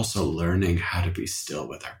were also learning how to be still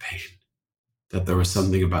with our pain. That there was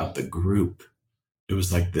something about the group. It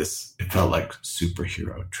was like this, it felt like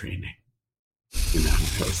superhero training. You know,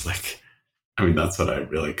 it was like, I mean, that's what I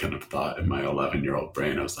really kind of thought in my 11-year-old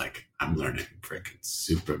brain. I was like, I'm learning freaking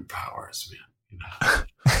superpowers, man. You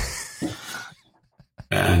know?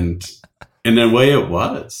 And in a way it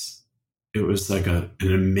was like an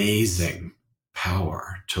amazing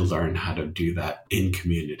power to learn how to do that in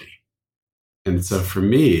community. And so for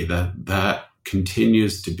me, that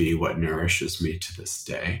continues to be what nourishes me to this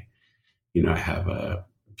day. You know, I have a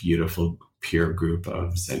beautiful peer group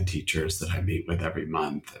of Zen teachers that I meet with every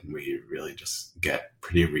month, and we really just get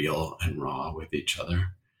pretty real and raw with each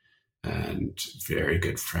other, and very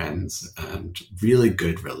good friends and really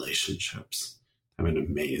good relationships. I have an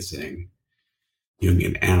amazing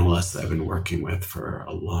Jungian analyst that I've been working with for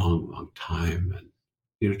a long, long time. And,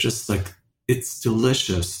 you know, just like it's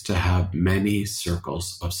delicious to have many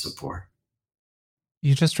circles of support.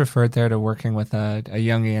 You just referred there to working with a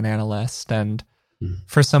Jungian analyst, and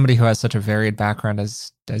for somebody who has such a varied background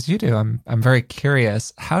as you do, I'm very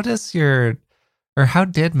curious. How did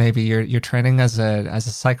maybe your training as a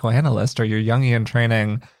psychoanalyst or your Jungian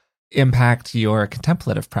training impact your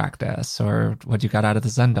contemplative practice, or what you got out of the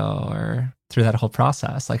Zendo, or through that whole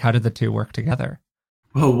process? Like, how did the two work together?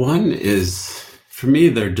 Well, one is, for me,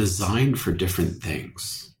 they're designed for different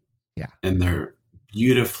things. Yeah. And they're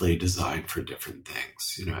beautifully designed for different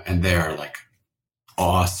things, you know, and they are like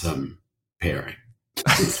awesome pairing.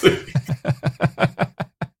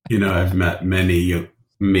 You know, I've met many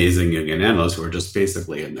amazing Jungian analysts who are just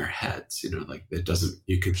basically in their heads, you know, like it doesn't,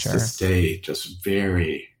 you can just stay just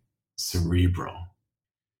very cerebral.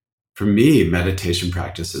 For me, meditation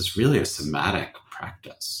practice is really a somatic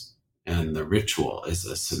practice, and the ritual is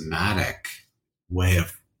a somatic way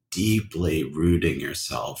of deeply rooting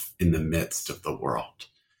yourself in the midst of the world.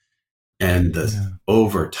 And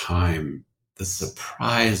over time, the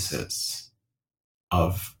surprises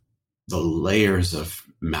of the layers of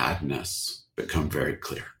madness become very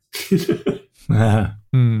clear.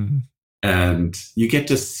 And you get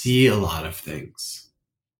to see a lot of things.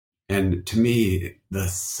 And to me, the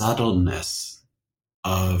subtleness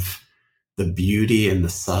of the beauty and the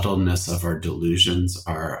subtleness of our delusions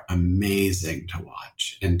are amazing to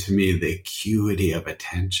watch. And to me, the acuity of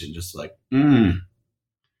attention, just like now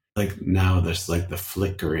there's like the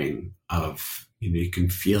flickering of, you know, you can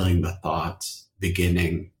feeling the thoughts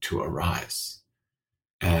beginning to arise.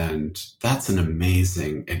 And that's an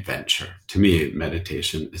amazing adventure. To me,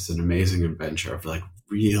 meditation is an amazing adventure of like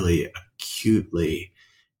really acutely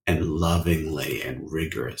and lovingly and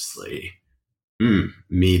rigorously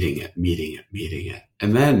meeting it.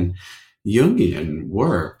 And then Jungian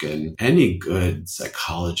work and any good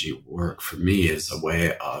psychology work for me is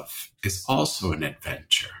also an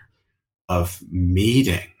adventure of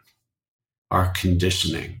meeting our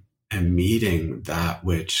conditioning and meeting that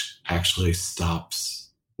which actually stops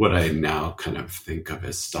what I now kind of think of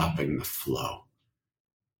as stopping the flow,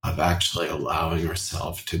 of actually allowing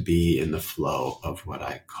ourselves to be in the flow of what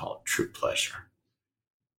I call true pleasure.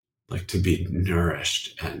 Like to be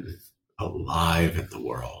nourished and alive in the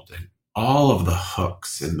world, and all of the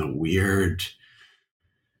hooks and the weird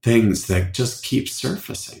things that just keep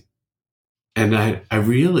surfacing. And I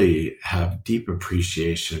really have deep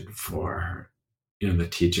appreciation for, you know, the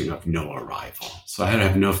teaching of no arrival. So I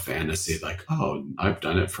have no fantasy like, oh, I've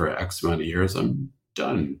done it for X amount of years, I'm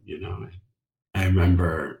done, you know. I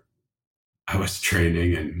remember I was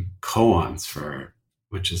training in koans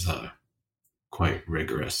which is a quite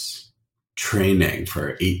rigorous training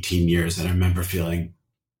for 18 years. And I remember feeling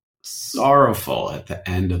sorrowful at the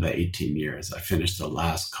end of the 18 years. I finished the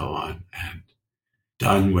last koan and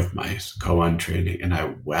done with my koan training. And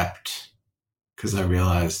I wept because I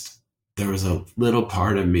realized there was a little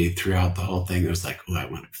part of me throughout the whole thing that was like, oh, I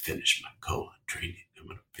want to finish my koan training. I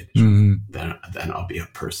want to finish. Then I'll be a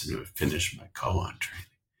person who will finish my koan training.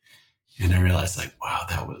 And I realized like, wow,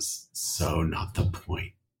 that was so not the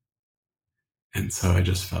point. And so I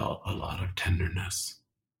just felt a lot of tenderness.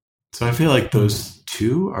 So I feel like those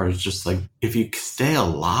two are just like, if you stay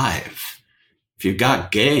alive, if you've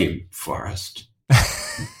got game, Forrest,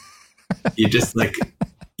 you just like,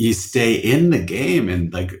 you stay in the game,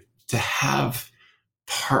 and like to have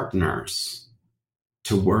partners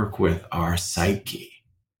to work with our psyche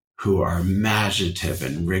who are imaginative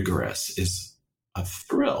and rigorous is a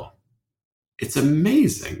thrill. It's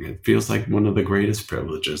amazing. It feels like one of the greatest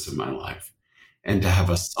privileges in my life. And to have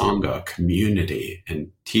a Sangha community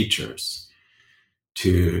and teachers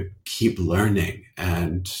to keep learning,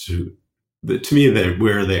 and to me, that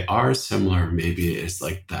where they are similar maybe is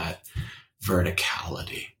like that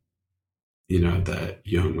verticality. That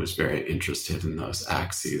Jung was very interested in those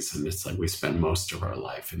axes, and it's like we spend most of our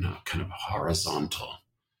life in a kind of horizontal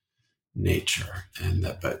nature,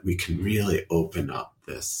 but we can really open up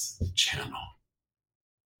this channel.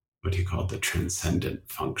 What do you call it? The transcendent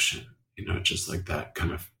function, just like that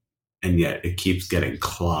kind of, and yet it keeps getting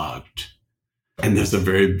clogged. And there's a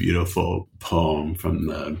very beautiful poem from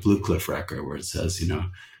the Blue Cliff record where it says,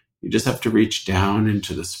 you just have to reach down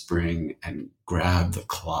into the spring and grab the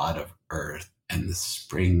clod of earth, and the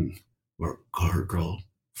spring will gurgle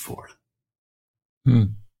forth.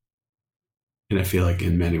 And I feel like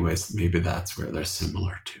in many ways, maybe that's where they're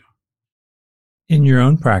similar to. In your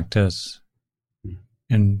own practice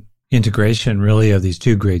and integration really of these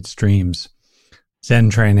two great streams, Zen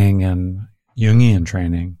training and Jungian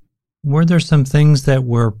training, were there some things that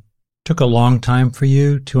took a long time for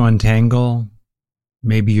you to untangle?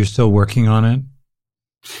 Maybe you're still working on it?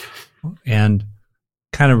 And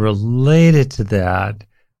kind of related to that,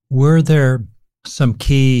 were there some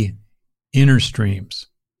key inner streams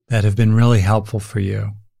that have been really helpful for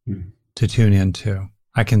you to tune into?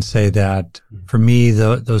 I can say that for me,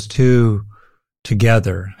 those two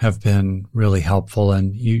together have been really helpful.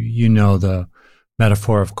 And you know the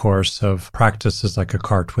metaphor, of course, of practice is like a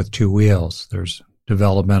cart with two wheels. There's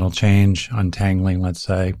developmental change, untangling, let's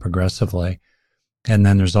say, progressively. And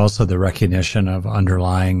then there's also the recognition of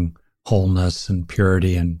underlying wholeness and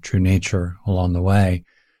purity and true nature along the way,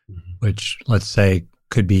 which, let's say,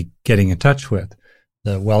 could be getting in touch with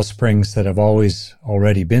the well springs that have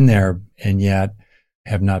already been there and yet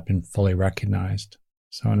have not been fully recognized.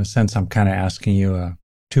 So in a sense, I'm kind of asking you a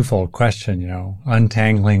twofold question,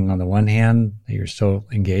 untangling on the one hand that you're still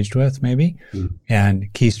engaged with maybe,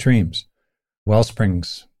 and key streams, well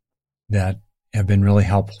springs that have been really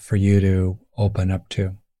helpful for you to open up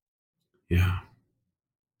to. Yeah.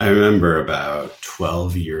 I remember about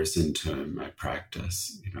 12 years into my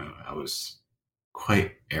practice, I was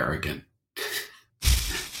quite arrogant.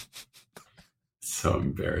 So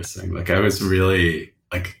embarrassing. Like I was really,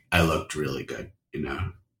 I looked really good,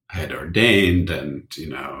 I had ordained, and,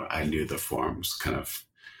 I knew the forms kind of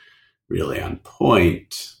really on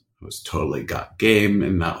point. I was totally got game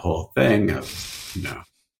in that whole thing of,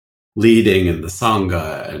 leading in the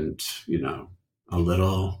Sangha and, a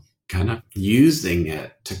little kind of using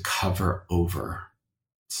it to cover over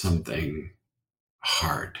something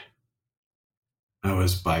hard. I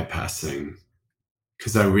was bypassing,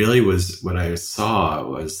 because I really was, what I saw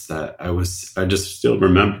was that I just still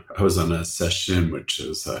remember I was on a session, which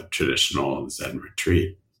is a traditional Zen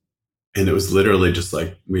retreat. And it was literally just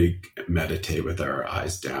like we meditate with our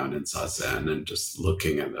eyes down in Zazen and just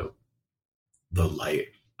looking at the light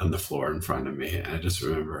on the floor in front of me. And I just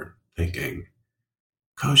remember thinking,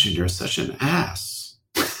 Koshin, you're such an ass.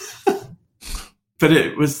 But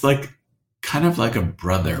it was like, kind of like a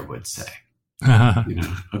brother would say, a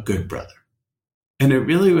good brother. And it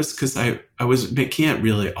really was because I was making it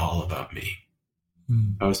really all about me.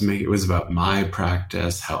 It was about my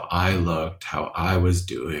practice, how I looked, how I was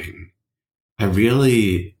doing. I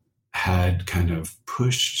really had kind of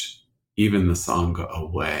pushed even the Sangha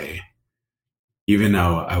away, even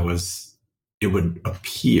though it would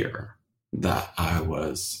appear that I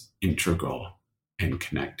was integral and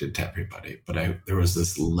connected to everybody. But there was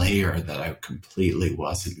this layer that I completely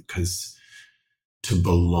wasn't, because to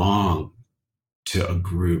belong to a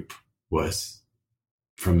group was,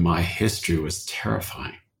 from my history, was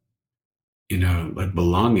terrifying. Like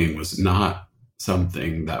belonging was not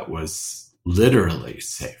something that was literally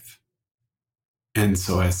safe. And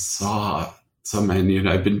so I saw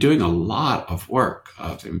I've been doing a lot of work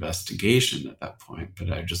of investigation at that point,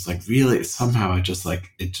 but I just really somehow it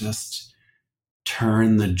just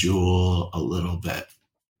turned the jewel a little bit.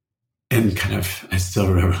 And kind of, I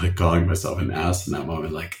still remember calling myself an ass in that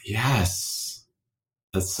moment, yes,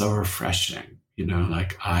 that's so refreshing.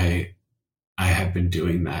 I have been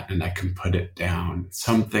doing that and I can put it down.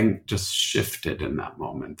 Something just shifted in that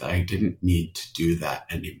moment that I didn't need to do that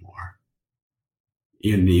anymore.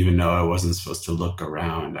 even though I wasn't supposed to look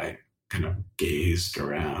around, I kind of gazed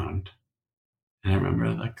around. And I remember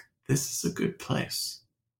like, this is a good place.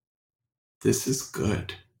 This is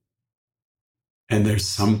good. And there's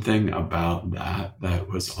something about that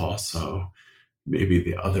was also maybe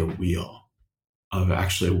the other wheel of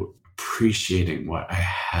actually appreciating what I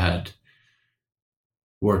had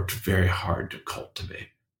worked very hard to cultivate.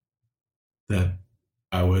 That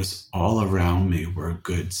I was all around me were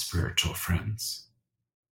good spiritual friends.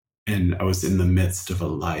 And I was in the midst of a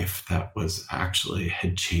life that was actually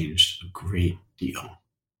had changed a great deal.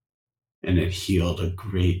 And it healed a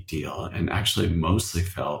great deal and actually mostly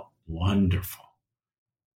felt wonderful.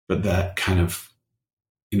 But that kind of,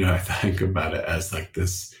 I think about it as like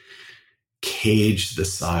this cage the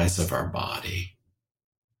size of our body,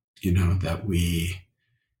 that we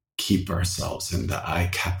keep ourselves in, that I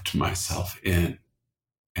kept myself in,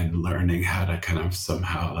 and learning how to kind of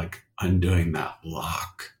somehow like undoing that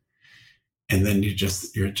lock. And then you're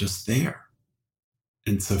just there.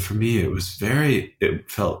 And so for me,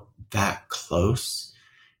 it felt that close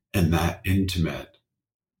and that intimate.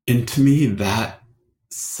 And to me, that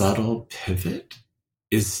subtle pivot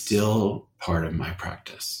is still part of my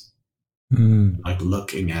practice. Like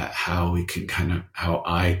looking at how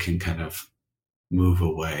I can kind of move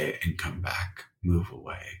away and come back, move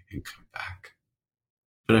away and come back.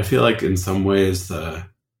 But I feel like in some ways,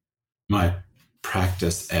 my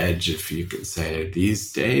practice edge, if you could say,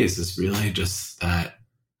 these days is really just that,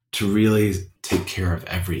 to really take care of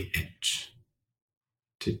every inch.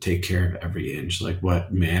 To take care of every inch, like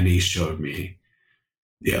what Manny showed me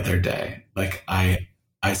the other day. Like I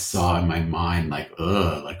saw in my mind, like,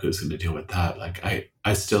 like who's going to deal with that? Like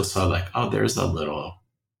I still saw like, oh, there's a little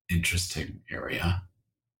interesting area.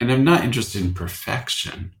 And I'm not interested in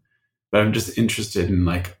perfection, but I'm just interested in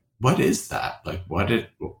like, what is that? Like, where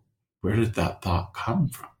did that thought come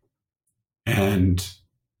from? And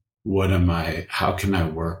how can I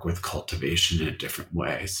work with cultivation in a different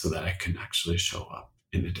way so that I can actually show up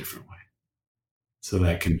in a different way? So that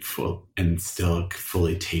I can still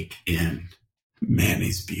fully take in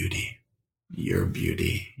Manny's beauty, your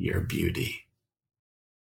beauty, your beauty.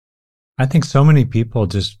 I think so many people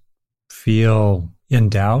just feel in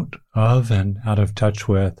doubt of and out of touch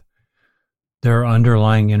with their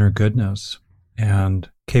underlying inner goodness and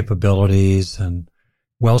capabilities and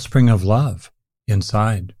wellspring of love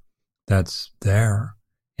inside that's there.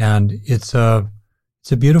 And it's a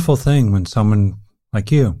beautiful thing when someone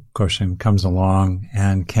like you, Koshin, comes along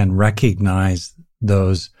and can recognize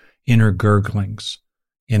those inner gurglings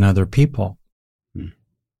in other people.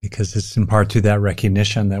 Because it's in part through that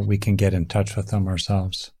recognition that we can get in touch with them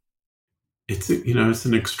ourselves. It's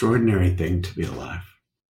an extraordinary thing to be alive.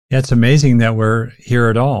 Yeah, it's amazing that we're here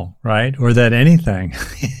at all, right? Or that anything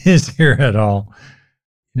is here at all.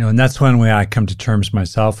 And that's one way I come to terms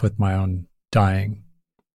myself with my own dying.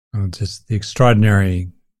 Just the extraordinary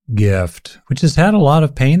gift, which has had a lot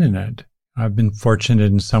of pain in it. I've been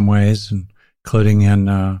fortunate in some ways, including in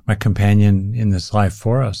my companion in this life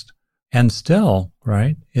forest. And still,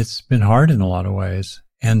 right, it's been hard in a lot of ways.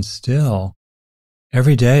 And still,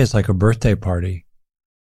 every day is like a birthday party,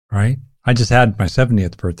 right? I just had my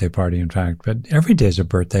 70th birthday party, in fact, but every day is a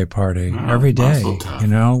birthday party. Every day,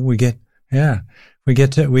 we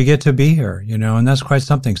get to be here, and that's quite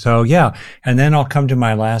something. So yeah, and then I'll come to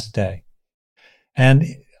my last day. And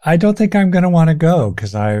I don't think I'm going to want to go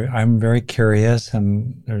because I'm very curious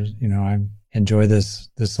and there's, I enjoy this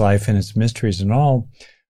life and its mysteries and all,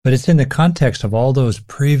 but it's in the context of all those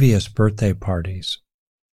previous birthday parties,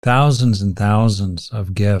 thousands and thousands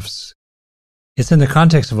of gifts. It's in the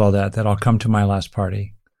context of all that I'll come to my last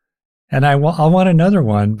party. And I'll want another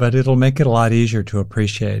one, but it'll make it a lot easier to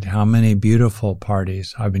appreciate how many beautiful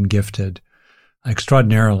parties I've been gifted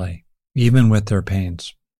extraordinarily, even with their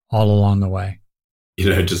pains, all along the way.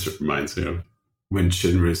 It just reminds me of when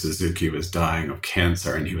Shinru Suzuki was dying of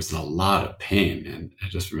cancer and he was in a lot of pain. And I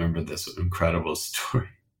just remember this incredible story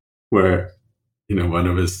where, one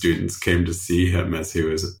of his students came to see him as he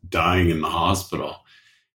was dying in the hospital.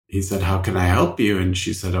 He said, "How can I help you?" And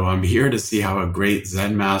she said, "Oh, I'm here to see how a great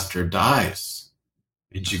Zen master dies."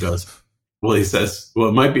 And she goes, he says, "Well,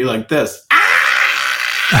 it might be like this."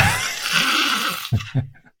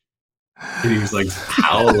 And he was like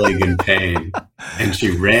howling in pain. And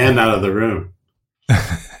she ran out of the room.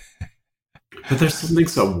 But there's something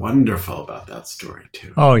so wonderful about that story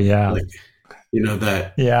too. Oh, yeah.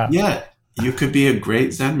 You could be a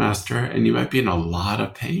great Zen master and you might be in a lot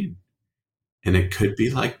of pain. And it could be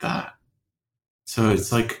like that. So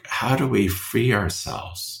it's like, how do we free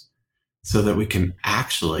ourselves so that we can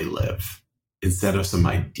actually live instead of some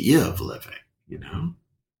idea of living? you know?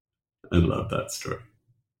 I love that story.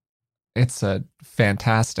 It's a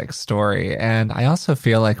fantastic story. And I also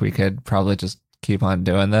feel like we could probably just keep on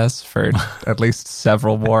doing this for at least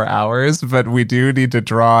several more hours, but we do need to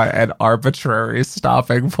draw an arbitrary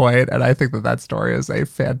stopping point. And I think that that story is a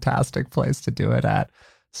fantastic place to do it at.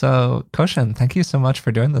 So, Koshin, thank you so much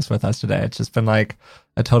for doing this with us today. It's just been like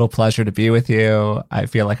a total pleasure to be with you. I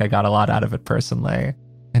feel like I got a lot out of it personally.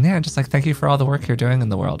 And yeah, just like thank you for all the work you're doing in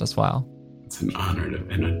the world as well. It's an honor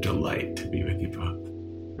and a delight to be with you both.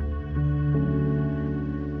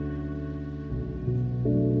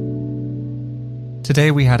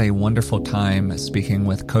 Today we had a wonderful time speaking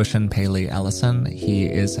with Koshin Paley Ellison. He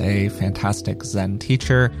is a fantastic Zen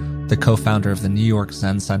teacher, the co-founder of the New York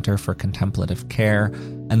Zen Center for Contemplative Care,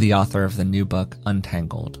 and the author of the new book,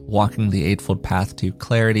 Untangled, Walking the Eightfold Path to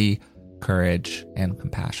Clarity, Courage, and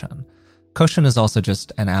Compassion. Koshin is also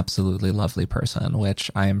just an absolutely lovely person, which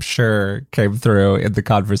I am sure came through in the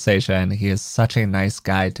conversation. He is such a nice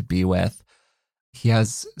guy to be with. He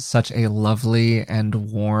has such a lovely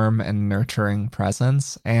and warm and nurturing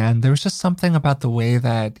presence. And there was just something about the way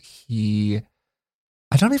that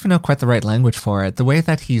I don't even know quite the right language for it, the way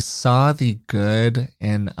that he saw the good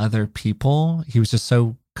in other people. He was just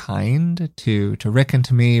so kind to Rick and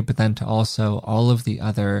to me, but then to also all of the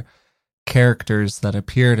other characters that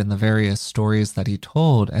appeared in the various stories that he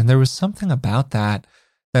told. And there was something about that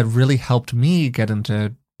that really helped me get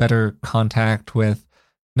into better contact with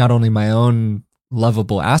not only my own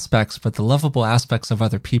lovable aspects, but the lovable aspects of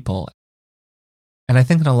other people. And I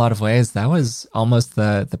think in a lot of ways, that was almost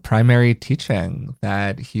the primary teaching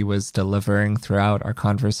that he was delivering throughout our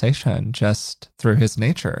conversation, just through his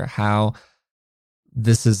nature, how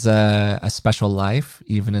this is a special life,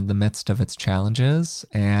 even in the midst of its challenges,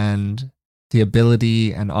 and the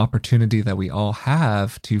ability and opportunity that we all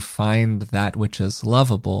have to find that which is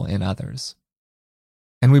lovable in others.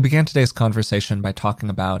 And we began today's conversation by talking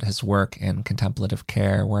about his work in contemplative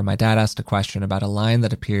care, where my dad asked a question about a line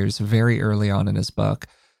that appears very early on in his book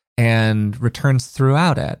and returns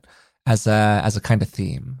throughout it as a kind of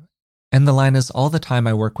theme. And the line is, "All the time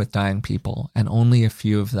I work with dying people, and only a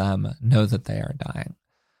few of them know that they are dying."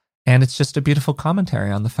 And it's just a beautiful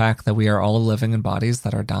commentary on the fact that we are all living in bodies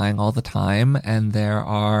that are dying all the time, and there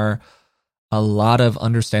are a lot of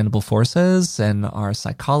understandable forces in our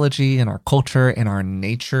psychology, in our culture, in our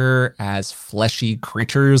nature as fleshy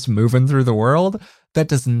creatures moving through the world that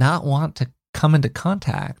does not want to come into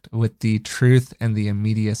contact with the truth and the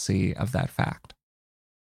immediacy of that fact.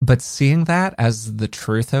 But seeing that as the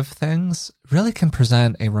truth of things really can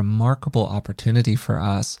present a remarkable opportunity for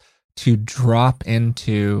us to drop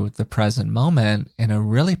into the present moment in a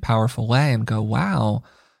really powerful way and go, wow,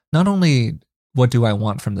 not only what do I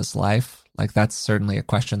want from this life? Like that's certainly a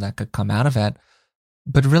question that could come out of it,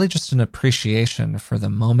 but really just an appreciation for the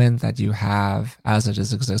moment that you have as it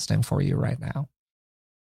is existing for you right now.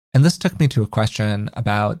 And this took me to a question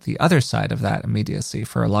about the other side of that immediacy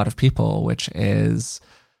for a lot of people, which is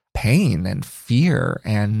pain and fear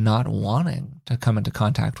and not wanting to come into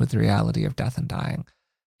contact with the reality of death and dying.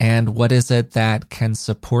 And what is it that can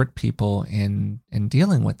support people in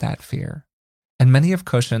dealing with that fear? And many of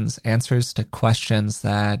Koshin's answers to questions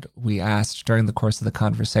that we asked during the course of the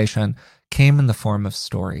conversation came in the form of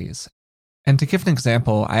stories. And to give an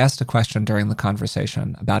example, I asked a question during the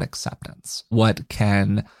conversation about acceptance. What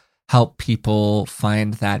can help people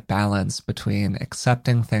find that balance between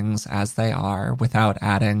accepting things as they are without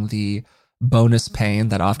adding the bonus pain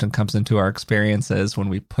that often comes into our experiences when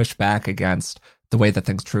we push back against the way that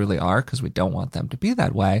things truly are because we don't want them to be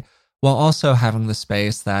that way, while also having the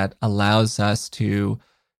space that allows us to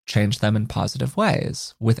change them in positive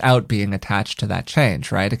ways without being attached to that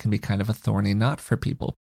change, right? It can be kind of a thorny knot for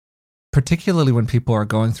people, particularly when people are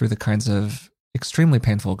going through the kinds of extremely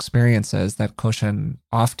painful experiences that Koshin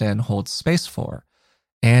often holds space for.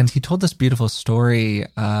 And he told this beautiful story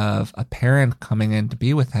of a parent coming in to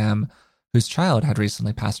be with him whose child had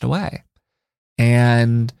recently passed away.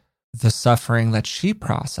 And the suffering that she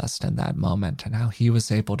processed in that moment and how he was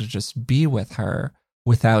able to just be with her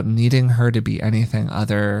without needing her to be anything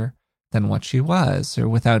other than what she was, or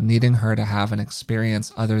without needing her to have an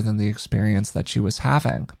experience other than the experience that she was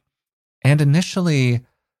having. And initially,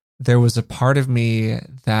 there was a part of me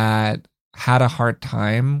that had a hard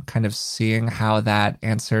time kind of seeing how that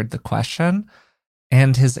answered the question.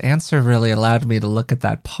 And his answer really allowed me to look at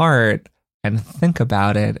that part and think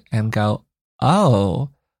about it and go,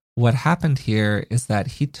 oh, what happened here is that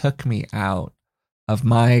he took me out of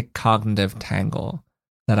my cognitive tangle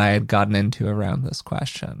that I had gotten into around this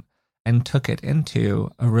question and took it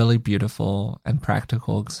into a really beautiful and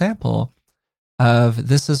practical example of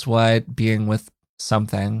this is what being with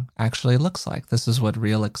something actually looks like. This is what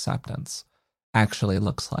real acceptance actually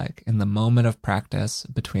looks like in the moment of practice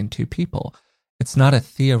between two people. It's not a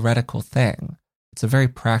theoretical thing. It's a very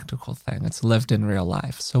practical thing. It's lived in real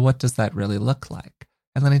life. So what does that really look like?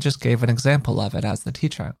 And then he just gave an example of it as the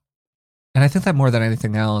teacher. And I think that more than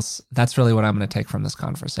anything else, that's really what I'm going to take from this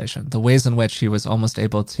conversation. The ways in which he was almost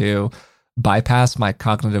able to bypass my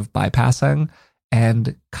cognitive bypassing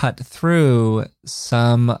and cut through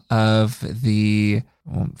some of the,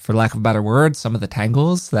 for lack of a better word, some of the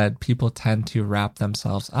tangles that people tend to wrap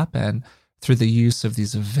themselves up in through the use of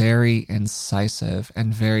these very incisive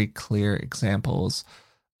and very clear examples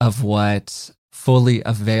of what fully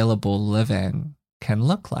available living can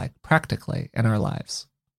look like practically in our lives.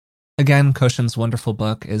 Again, Koshin's wonderful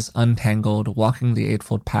book is Untangled, Walking the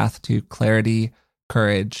Eightfold Path to Clarity,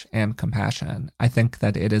 Courage, and Compassion. I think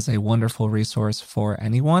that it is a wonderful resource for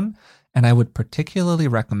anyone, and I would particularly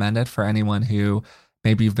recommend it for anyone who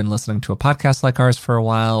maybe you've been listening to a podcast like ours for a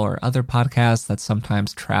while or other podcasts that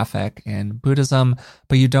sometimes traffic in Buddhism,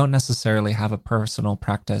 but you don't necessarily have a personal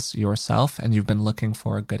practice yourself and you've been looking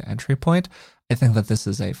for a good entry point. I think that this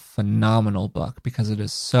is a phenomenal book because it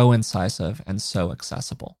is so incisive and so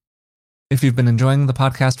accessible. If you've been enjoying the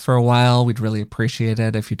podcast for a while, we'd really appreciate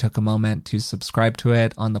it if you took a moment to subscribe to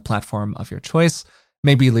it on the platform of your choice.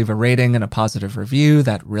 Maybe leave a rating and a positive review.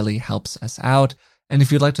 That really helps us out. And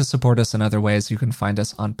if you'd like to support us in other ways, you can find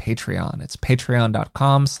us on Patreon. It's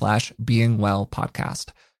patreon.com/beingwellpodcast.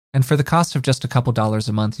 And for the cost of just a couple dollars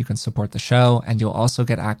a month, you can support the show, and you'll also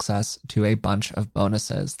get access to a bunch of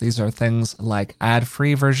bonuses. These are things like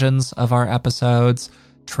ad-free versions of our episodes,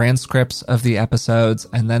 transcripts of the episodes,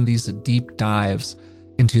 and then these deep dives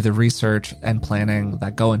into the research and planning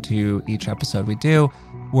that go into each episode we do,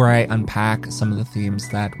 where I unpack some of the themes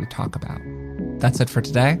that we talk about. That's it for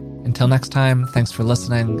today. Until next time, thanks for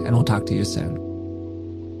listening, and we'll talk to you soon.